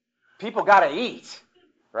 People got to eat,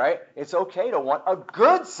 right? It's okay to want a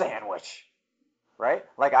good sandwich, right?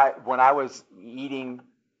 Like when I was eating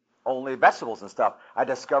only vegetables and stuff, I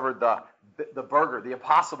discovered the burger, the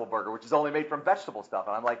Impossible Burger, which is only made from vegetable stuff.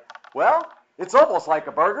 And I'm like, well, it's almost like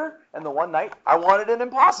a burger. And the one night I wanted an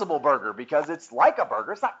Impossible Burger because it's like a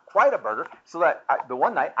burger. It's not quite a burger. So the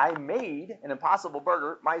one night I made an Impossible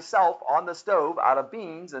Burger myself on the stove out of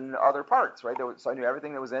beans and other parts, right? So I knew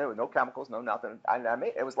everything that was in it with no chemicals, no nothing. I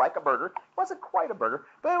made it was like a burger. It wasn't quite a burger,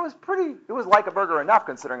 but it was like a burger enough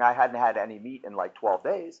considering I hadn't had any meat in like 12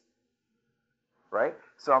 days. Right?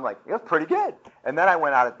 So I'm like, it was pretty good. And then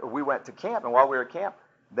we went to camp, and while we were at camp,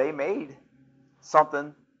 they made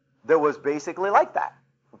something that was basically like that.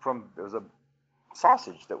 There was a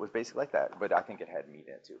sausage that was basically like that, but I think it had meat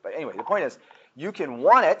in it too. But anyway, the point is, you can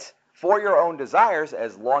want it for your own desires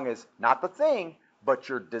as long as, not the thing, but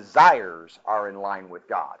your desires are in line with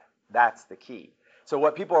God. That's the key. So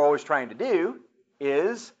what people are always trying to do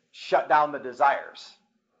is shut down the desires.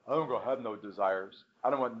 I don't go have no desires.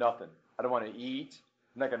 I don't want nothing. I don't want to eat.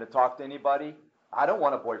 I'm not going to talk to anybody. I don't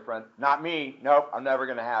want a boyfriend. Not me. Nope, I'm never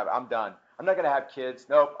going to have. I'm done. I'm not going to have kids.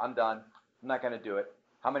 Nope, I'm done. I'm not going to do it.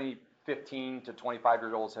 How many 15 to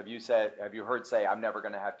 25-year-olds have you heard say, I'm never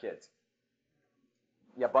going to have kids?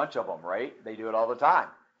 Yeah, a bunch of them, right? They do it all the time.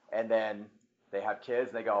 And then they have kids,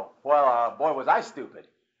 and they go, well, boy, was I stupid,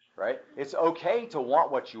 right? It's okay to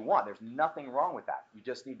want what you want. There's nothing wrong with that. You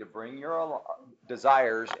just need to bring your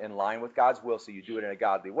desires in line with God's will so you do it in a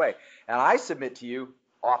godly way. And I submit to you,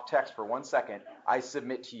 off text for 1 second, I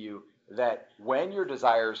submit to you that when your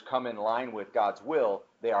desires come in line with God's will,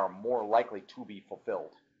 they are more likely to be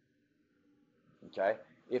fulfilled. Okay?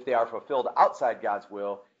 If they are fulfilled outside God's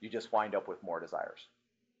will, you just wind up with more desires.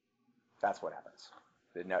 That's what happens.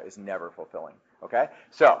 It's never fulfilling. Okay?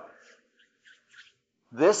 So,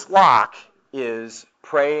 this lock is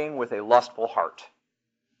praying with a lustful heart.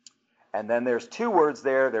 And then there's 2 words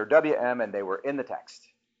there. They're WM, and they were in the text.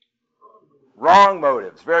 Wrong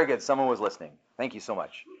motives. Very good. Someone was listening. Thank you so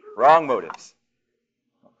much. Wrong motives.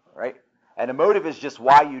 Right? And a motive is just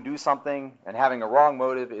why you do something, and having a wrong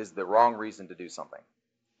motive is the wrong reason to do something.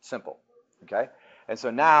 Simple. Okay? And so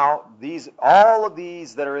now all of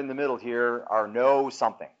these that are in the middle here are no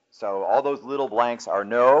something. So all those little blanks are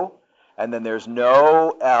no, and then there's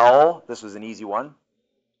no L. This was an easy one.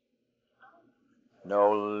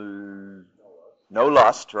 No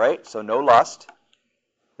lust, right? So no lust.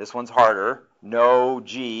 This one's harder. No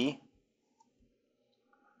G.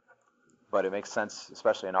 But it makes sense,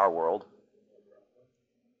 especially in our world.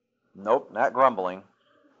 Nope, not grumbling.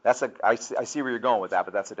 I see where you're going with that,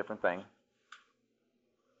 but that's a different thing.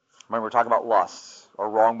 Remember, we're talking about lusts or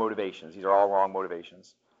wrong motivations. These are all wrong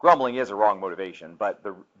motivations. Grumbling is a wrong motivation, but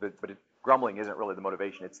grumbling isn't really the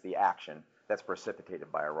motivation. It's the action that's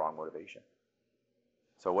precipitated by a wrong motivation.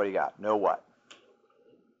 So what do you got? No what?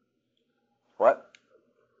 What?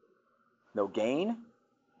 No gain?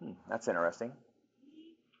 That's interesting.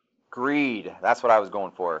 Greed. That's what I was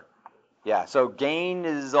going for. Yeah, so gain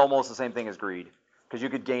is almost the same thing as greed, because you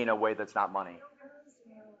could gain a way that's not money.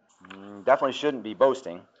 Definitely shouldn't be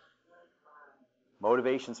boasting.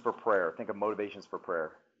 Motivations for prayer. Think of motivations for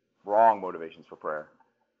prayer. Wrong motivations for prayer.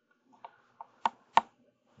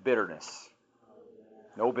 Bitterness.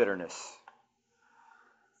 No bitterness.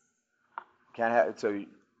 You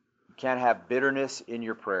can't have bitterness in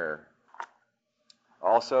your prayer.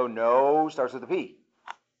 Also, no starts with a P.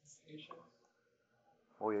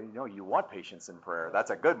 Well, you want patience in prayer.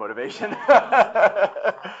 That's a good motivation.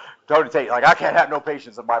 Don't take I can't have no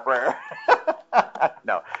patience in my prayer.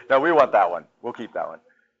 No, we want that one. We'll keep that one.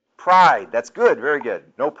 Pride. That's good. Very good.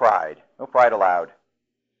 No pride. No pride allowed.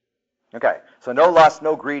 Okay. So no lust,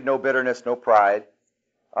 no greed, no bitterness, no pride.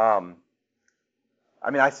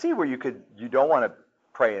 I see where you don't want to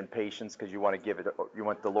pray in patience because you want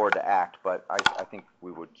the Lord to act, but I think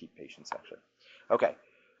we would keep patience actually. Okay.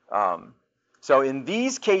 So in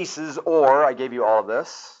these cases, or I gave you all of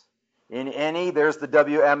this. In any, there's the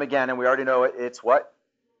WM again, and we already know it's what?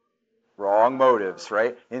 Wrong motives,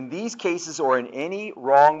 right? In these cases, or in any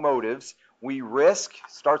wrong motives, we risk,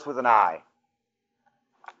 starts with an I.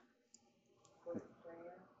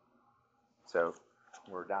 So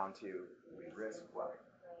we're down to, we risk what?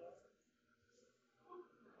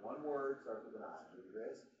 One word starts with an I. We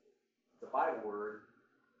risk. It's a Bible word.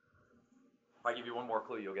 If I give you one more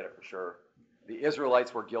clue, you'll get it for sure. The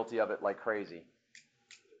Israelites were guilty of it like crazy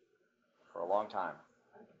for a long time.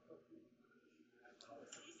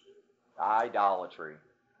 Idolatry.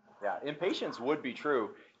 Yeah, impatience would be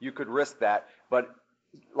true. You could risk that, but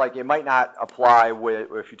it might not apply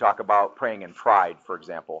if you talk about praying in pride, for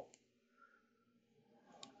example.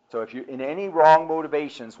 So if you in any wrong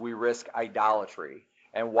motivations, we risk idolatry.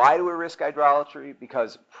 And why do we risk idolatry?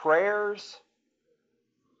 Because prayers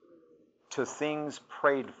to things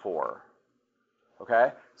prayed for.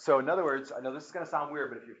 Okay? So in other words, I know this is going to sound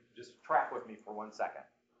weird, but if you just track with me for 1 second.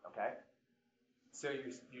 Okay? So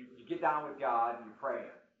you get down with God and you pray.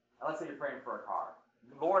 And let's say you're praying for a car.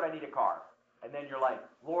 Lord, I need a car. And then you're like,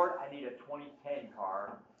 Lord, I need a 2010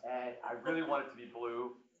 car, and I really want it to be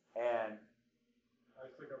blue. And I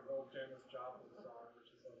think of old Janis Joplin song,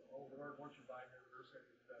 which is like, oh Lord, won't you buy me a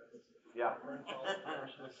Mercedes Benz? Yeah.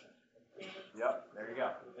 Precious. Yep, there you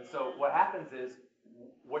go. And so what happens is,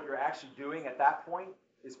 what you're actually doing at that point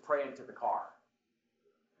is praying to the car.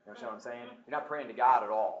 You understand what I'm saying? You're not praying to God at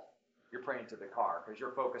all. You're praying to the car because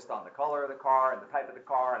you're focused on the color of the car and the type of the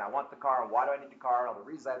car, and I want the car, and why do I need the car, and all the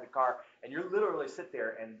reasons I have the car. And you literally sit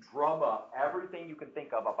there and drum up everything you can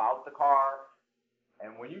think of about the car.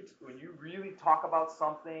 And when you really talk about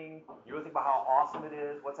something, you really think about how awesome it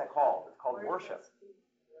is. What's that called? It's called worship.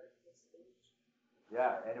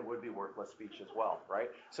 Yeah, and it would be worthless speech as well, right?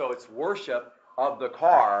 So it's worship of the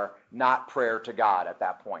car, not prayer to God at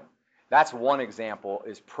that point. That's one example,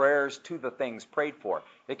 is prayers to the things prayed for.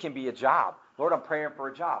 It can be a job. Lord, I'm praying for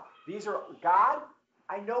a job. These are, God,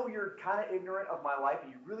 I know you're kind of ignorant of my life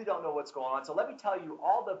and you really don't know what's going on, so let me tell you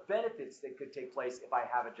all the benefits that could take place if I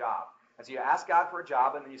have a job. And so you ask God for a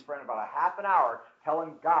job, and then you spend about a half an hour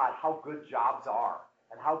telling God how good jobs are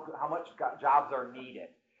and how much jobs are needed.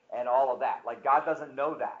 And all of that. God doesn't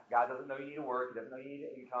know that. God doesn't know you need to work. He doesn't know you need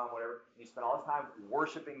income, whatever. You spend all this time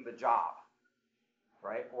worshiping the job,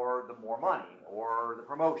 right? Or the more money, or the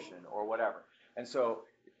promotion, or whatever. And so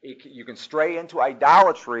you can stray into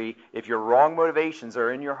idolatry if your wrong motivations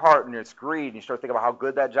are in your heart and it's greed, and you start thinking about how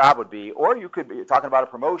good that job would be. Or you could be talking about a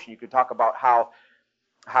promotion. You could talk about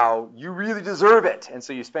how you really deserve it. And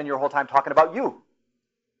so you spend your whole time talking about you.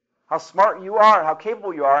 How smart you are, and how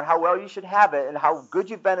capable you are, and how well you should have it, and how good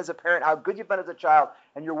you've been as a parent, how good you've been as a child,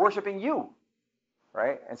 and you're worshiping you,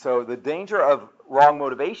 right? And so the danger of wrong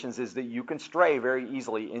motivations is that you can stray very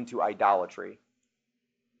easily into idolatry,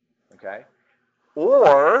 okay?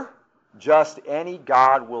 Or just any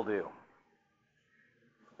God will do.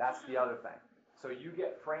 That's the other thing. So you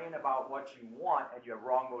get praying about what you want and you have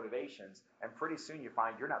wrong motivations, and pretty soon you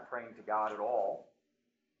find you're not praying to God at all.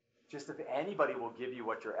 Just if anybody will give you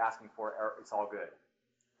what you're asking for, it's all good.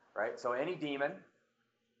 Right? So any demon,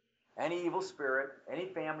 any evil spirit, any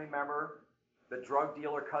family member, the drug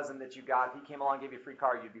dealer cousin that you got, if he came along and gave you a free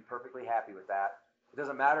car, you'd be perfectly happy with that. It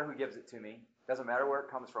doesn't matter who gives it to me. It doesn't matter where it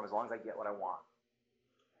comes from, as long as I get what I want.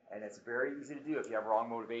 And it's very easy to do if you have wrong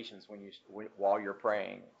motivations while you're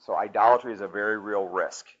praying. So idolatry is a very real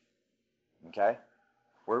risk. Okay?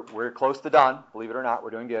 We're close to done, believe it or not. We're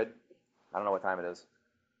doing good. I don't know what time it is.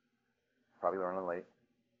 Probably running late.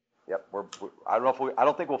 Yep. I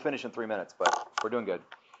don't think we'll finish in 3 minutes, but we're doing good.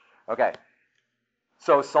 Okay.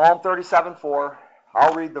 So Psalm 37:4.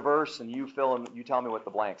 I'll read the verse and you tell me what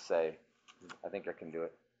the blanks say. I think I can do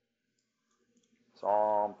it.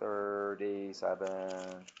 Psalm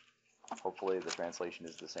 37. Hopefully the translation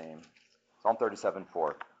is the same. Psalm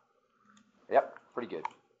 37:4. Yep, pretty good.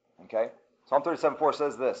 Okay? Psalm 37:4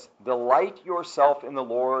 says this: Delight yourself in the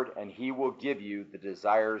Lord, and he will give you the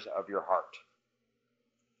desires of your heart.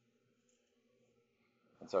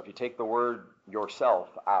 And so if you take the word yourself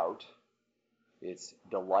out, it's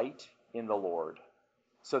delight in the Lord.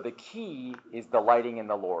 So the key is delighting in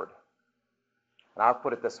the Lord. And I'll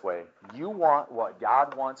put it this way. You want what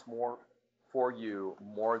God wants more for you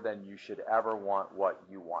more than you should ever want what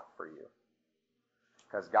you want for you.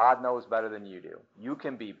 Because God knows better than you do. You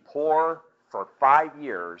can be poor for 5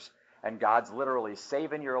 years, and God's literally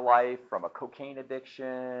saving your life from a cocaine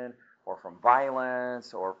addiction or from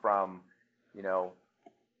violence or from,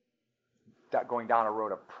 going down a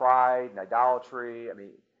road of pride and idolatry.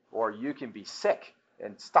 Or you can be sick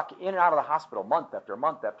and stuck in and out of the hospital month after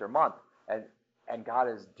month after month. And God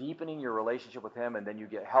is deepening your relationship with him, and then you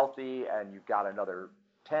get healthy, and you've got another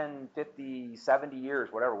 10, 50, 70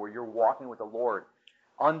 years, whatever, where you're walking with the Lord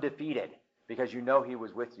undefeated because you know he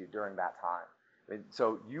was with you during that time. And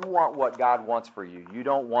so you want what God wants for you. You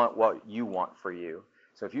don't want what you want for you.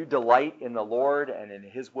 So if you delight in the Lord and in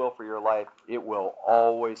his will for your life, it will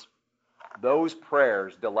always, those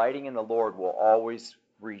prayers, delighting in the Lord, will always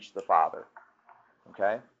reach the Father.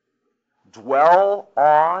 Okay? Dwell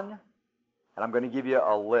on. And I'm going to give you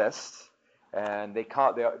a list, and they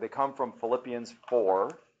come from Philippians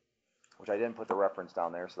 4, which I didn't put the reference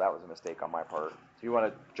down there, so that was a mistake on my part. If you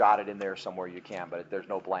want to jot it in there somewhere, you can, but there's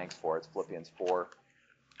no blanks for it. It's Philippians 4.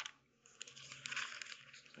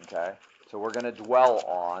 Okay, so we're going to dwell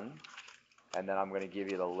on, and then I'm going to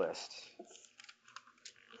give you the list.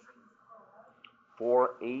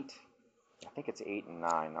 4, 8, I think it's 8 and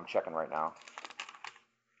 9. I'm checking right now.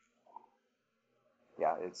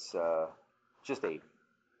 Yeah, it's just 8.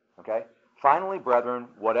 Okay? Finally, brethren,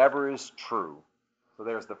 whatever is true. So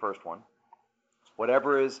there's the first one.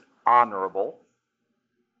 Whatever is honorable.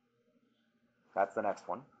 That's the next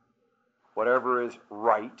one. Whatever is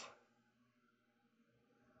right.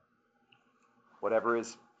 Whatever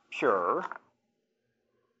is pure.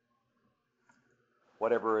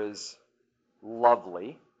 Whatever is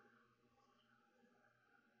lovely.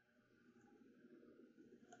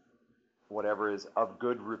 Whatever is of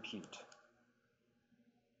good repute.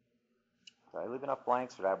 Did I leave enough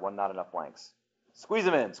blanks, or did I have not enough blanks? Squeeze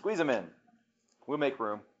them in. Squeeze them in. We'll make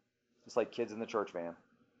room. Just like kids in the church van.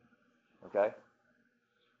 Okay?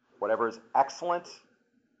 Whatever is excellent.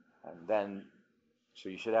 And then, so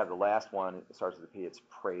you should have the last one. It starts with a P. It's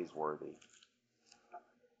praiseworthy.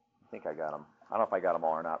 I think I got them. I don't know if I got them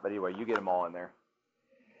all or not. But anyway, you get them all in there.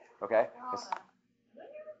 Okay? It's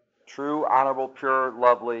true, honorable, pure,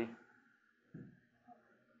 lovely.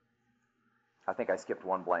 I think I skipped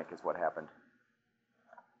one blank is what happened.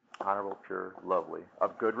 Honorable, pure, lovely.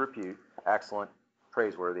 Of good repute, excellent,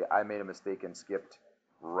 praiseworthy. I made a mistake and skipped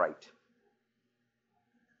right.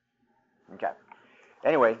 Okay.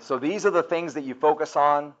 Anyway, so these are the things that you focus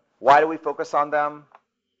on. Why do we focus on them?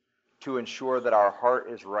 To ensure that our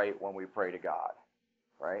heart is right when we pray to God.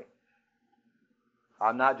 Right?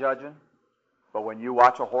 I'm not judging, but when you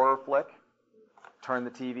watch a horror flick, turn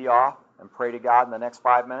the TV off and pray to God in the next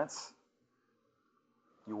 5 minutes,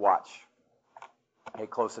 you watch. Pay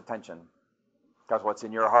close attention. Because what's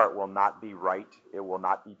in your heart will not be right. It will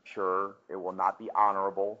not be pure. It will not be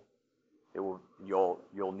honorable.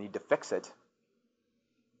 You'll need to fix it.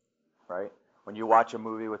 Right? When you watch a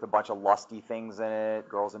movie with a bunch of lusty things in it,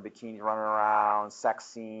 girls in bikinis running around, sex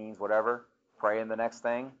scenes, whatever, pray in the next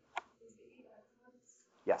thing.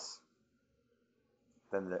 Yes.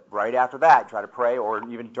 Then right after that, try to pray, or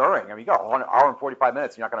even during. You got 1 hour and 45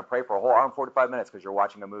 minutes. You're not going to pray for a whole hour and 45 minutes because you're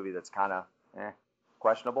watching a movie that's kind of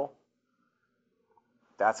questionable.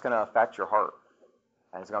 That's going to affect your heart.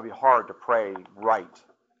 And it's going to be hard to pray right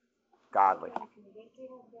godly. He's been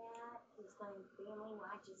convicted of that. He's going to family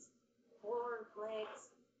watches horror flicks,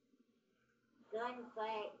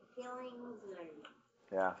 gunfight killings,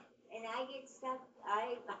 Yeah. and I get stuff.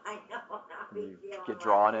 I know how You we feel. get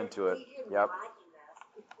drawn Like, into it. we shouldn't Yep. watch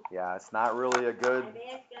this. Yeah, it's not really a good. I've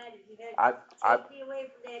asked God to I take me away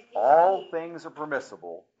from that TV. all things are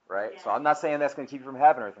permissible, right? So Yeah. I'm not saying that's going to keep you from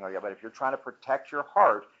heaven or anything like that, but if you're trying to protect your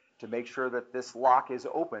heart to make sure that this lock is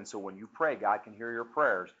open so when you pray, God can hear your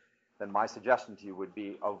prayers, then my suggestion to you would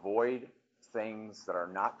be avoid things that are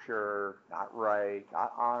not pure, not right,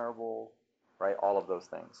 not honorable, right? All of those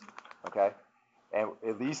things, okay? And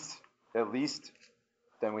at least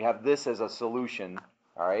then we have this as a solution,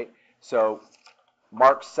 all right? So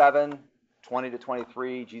Mark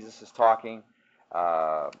 7:20-23, Jesus is talking.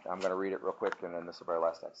 I'm going to read it real quick, and then this will be our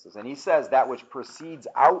last text. And he says, "That which proceeds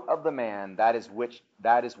out of the man, that is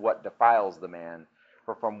what defiles the man.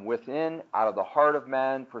 For from within, out of the heart of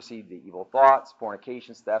man, proceed the evil thoughts,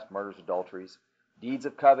 fornications, thefts, murders, adulteries, deeds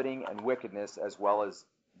of coveting and wickedness, as well as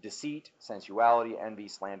deceit, sensuality, envy,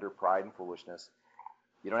 slander, pride, and foolishness."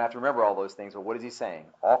 You don't have to remember all those things, but what is he saying?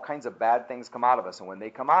 All kinds of bad things come out of us, and when they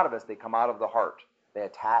come out of us, they come out of the heart. They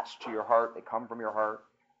attach to your heart. They come from your heart.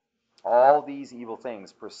 All these evil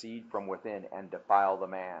things proceed from within and defile the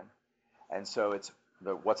man. And so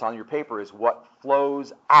what's on your paper is what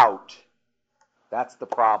flows out. That's the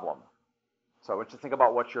problem. So I want you to think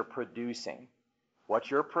about what you're producing.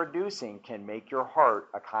 What you're producing can make your heart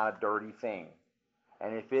a kind of dirty thing.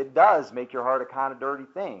 And if it does make your heart a kind of dirty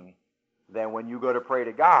thing, then when you go to pray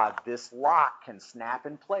to God, this lock can snap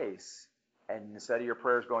in place, and instead of your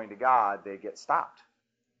prayers going to God, they get stopped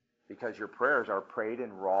because your prayers are prayed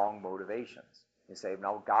in wrong motivations. You say,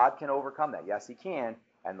 no, God can overcome that. Yes, he can,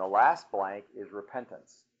 and the last blank is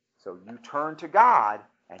repentance. So you turn to God,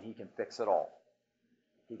 and he can fix it all.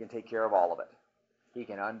 He can take care of all of it. He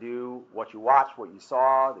can undo what you watched, what you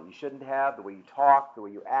saw, that you shouldn't have, the way you talked, the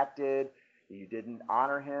way you acted, you didn't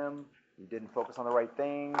honor him, you didn't focus on the right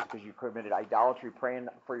things because you committed idolatry praying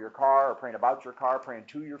for your car or praying about your car, praying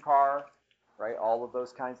to your car, right? All of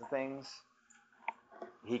those kinds of things.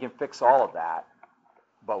 He can fix all of that,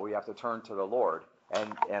 but we have to turn to the Lord.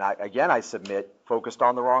 And I submit, focused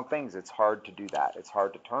on the wrong things. It's hard to do that. It's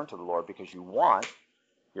hard to turn to the Lord because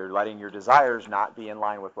you're letting your desires not be in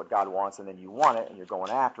line with what God wants, and then you want it, and you're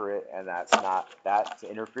going after it, and that's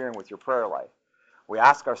interfering with your prayer life. We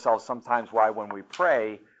ask ourselves sometimes why when we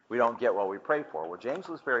pray, we don't get what we pray for. Well, James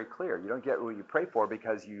was very clear. You don't get what you pray for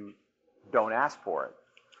because you don't ask for it.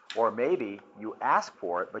 Or maybe you ask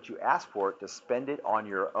for it, but you ask for it to spend it on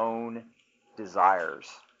your own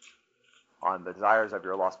desires, on the desires of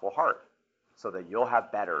your lustful heart, so that you'll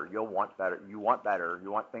have better, you want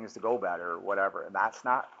things to go better, whatever. And that's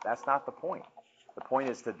not the point. The point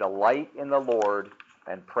is to delight in the Lord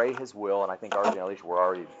and pray his will. And I think Arjun and Alicia were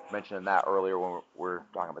already mentioning that earlier when we're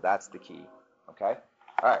talking about that's the key. Okay?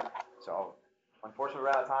 All right. So unfortunately, we're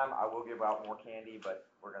out of time. I will give out more candy, but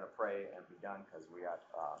we're going to pray and be done because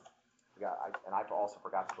I also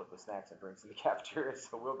forgot to put the snacks and drinks in the cafeteria,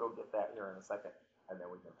 so we'll go get that here in a second, and then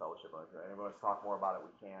we can fellowship on it. If anyone wants to talk more about it,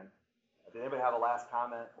 we can. Did anybody have a last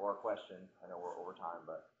comment or a question? I know we're over time,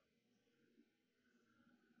 but.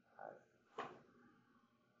 All right.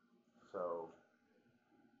 So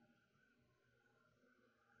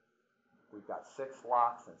we've got 6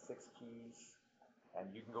 locks and 6 keys,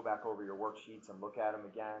 and you can go back over your worksheets and look at them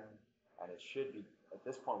again, and it should be, at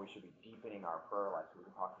this point, we should be deepening our prayer life so we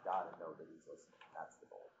can talk to God and know that he's listening. That's the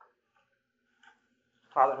goal.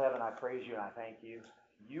 Father in heaven, I praise you and I thank you.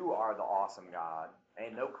 You are the awesome God.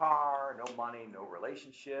 Ain't no car, no money, no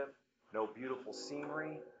relationship, no beautiful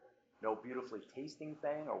scenery, no beautifully tasting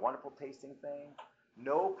thing or wonderful tasting thing.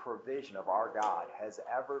 No provision of our God has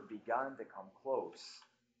ever begun to come close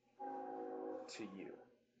to you.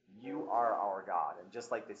 You are our God. And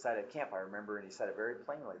just like they said at camp, I remember, and he said it very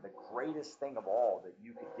plainly, the greatest thing of all that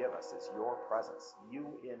you could give us is your presence,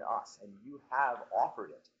 you in us, and you have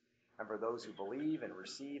offered it. And for those who believe and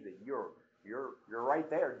receive that you're right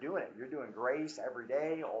there doing it. You're doing grace every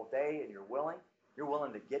day, all day, and you're willing. You're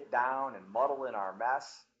willing to get down and muddle in our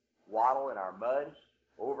mess, waddle in our mud,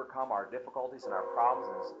 overcome our difficulties and our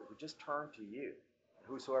problems, and we just turn to you. And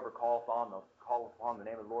whosoever calleth upon the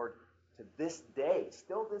name of the Lord to this day,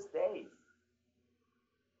 still this day,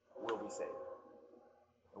 will be saved.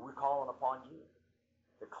 And we're calling upon you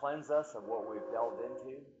to cleanse us of what we've delved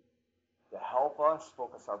into, to help us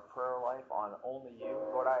focus our prayer life on only you.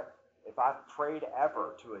 Lord, if I've prayed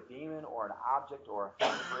ever to a demon or an object or a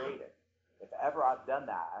thing created, if ever I've done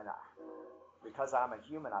that, and because I'm a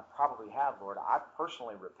human, I probably have, Lord, I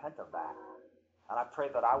personally repent of that. And I pray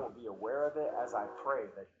that I will be aware of it as I pray,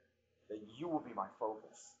 that that you will be my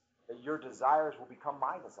focus, that your desires will become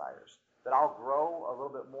my desires, that I'll grow a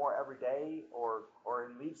little bit more every day or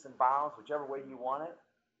in leaps and bounds, whichever way you want it.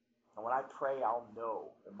 And when I pray, I'll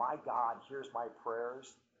know that my God hears my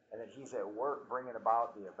prayers and that he's at work bringing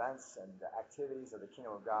about the events and the activities of the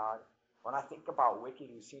kingdom of God. When I think about wicked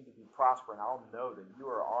who seem to be prospering, I'll know that you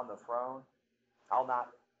are on the throne. I'll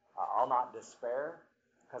not despair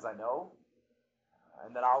because I know.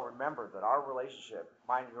 And that I'll remember that our relationship,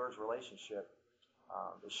 mine and yours relationship,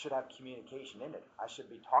 it should have communication in it. I should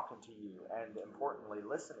be talking to you and, importantly,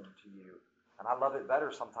 listening to you. And I love it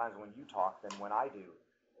better sometimes when you talk than when I do.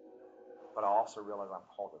 But I also realize I'm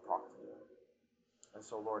called to talk to you. And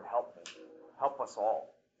so, Lord, help me. Help us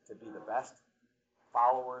all to be the best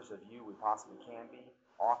followers of you we possibly can be,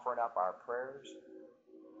 offering up our prayers.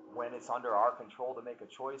 When it's under our control to make a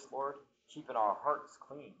choice, Lord, keeping our hearts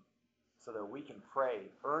clean so that we can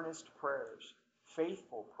pray earnest prayers,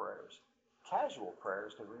 faithful prayers, casual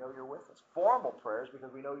prayers because we know you're with us, formal prayers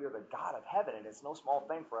because we know you're the God of heaven, and it's no small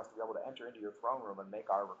thing for us to be able to enter into your throne room and make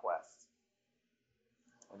our requests.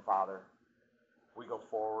 And Father, we go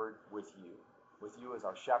forward with you as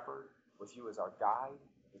our shepherd, with you as our guide,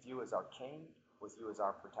 with you as our king, with you as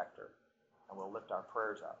our protector. And we'll lift our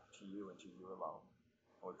prayers up to you and to you alone.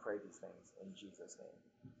 And we pray these things in Jesus'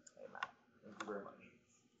 name. Amen. Thank you very much.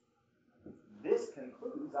 This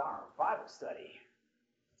concludes our Bible study.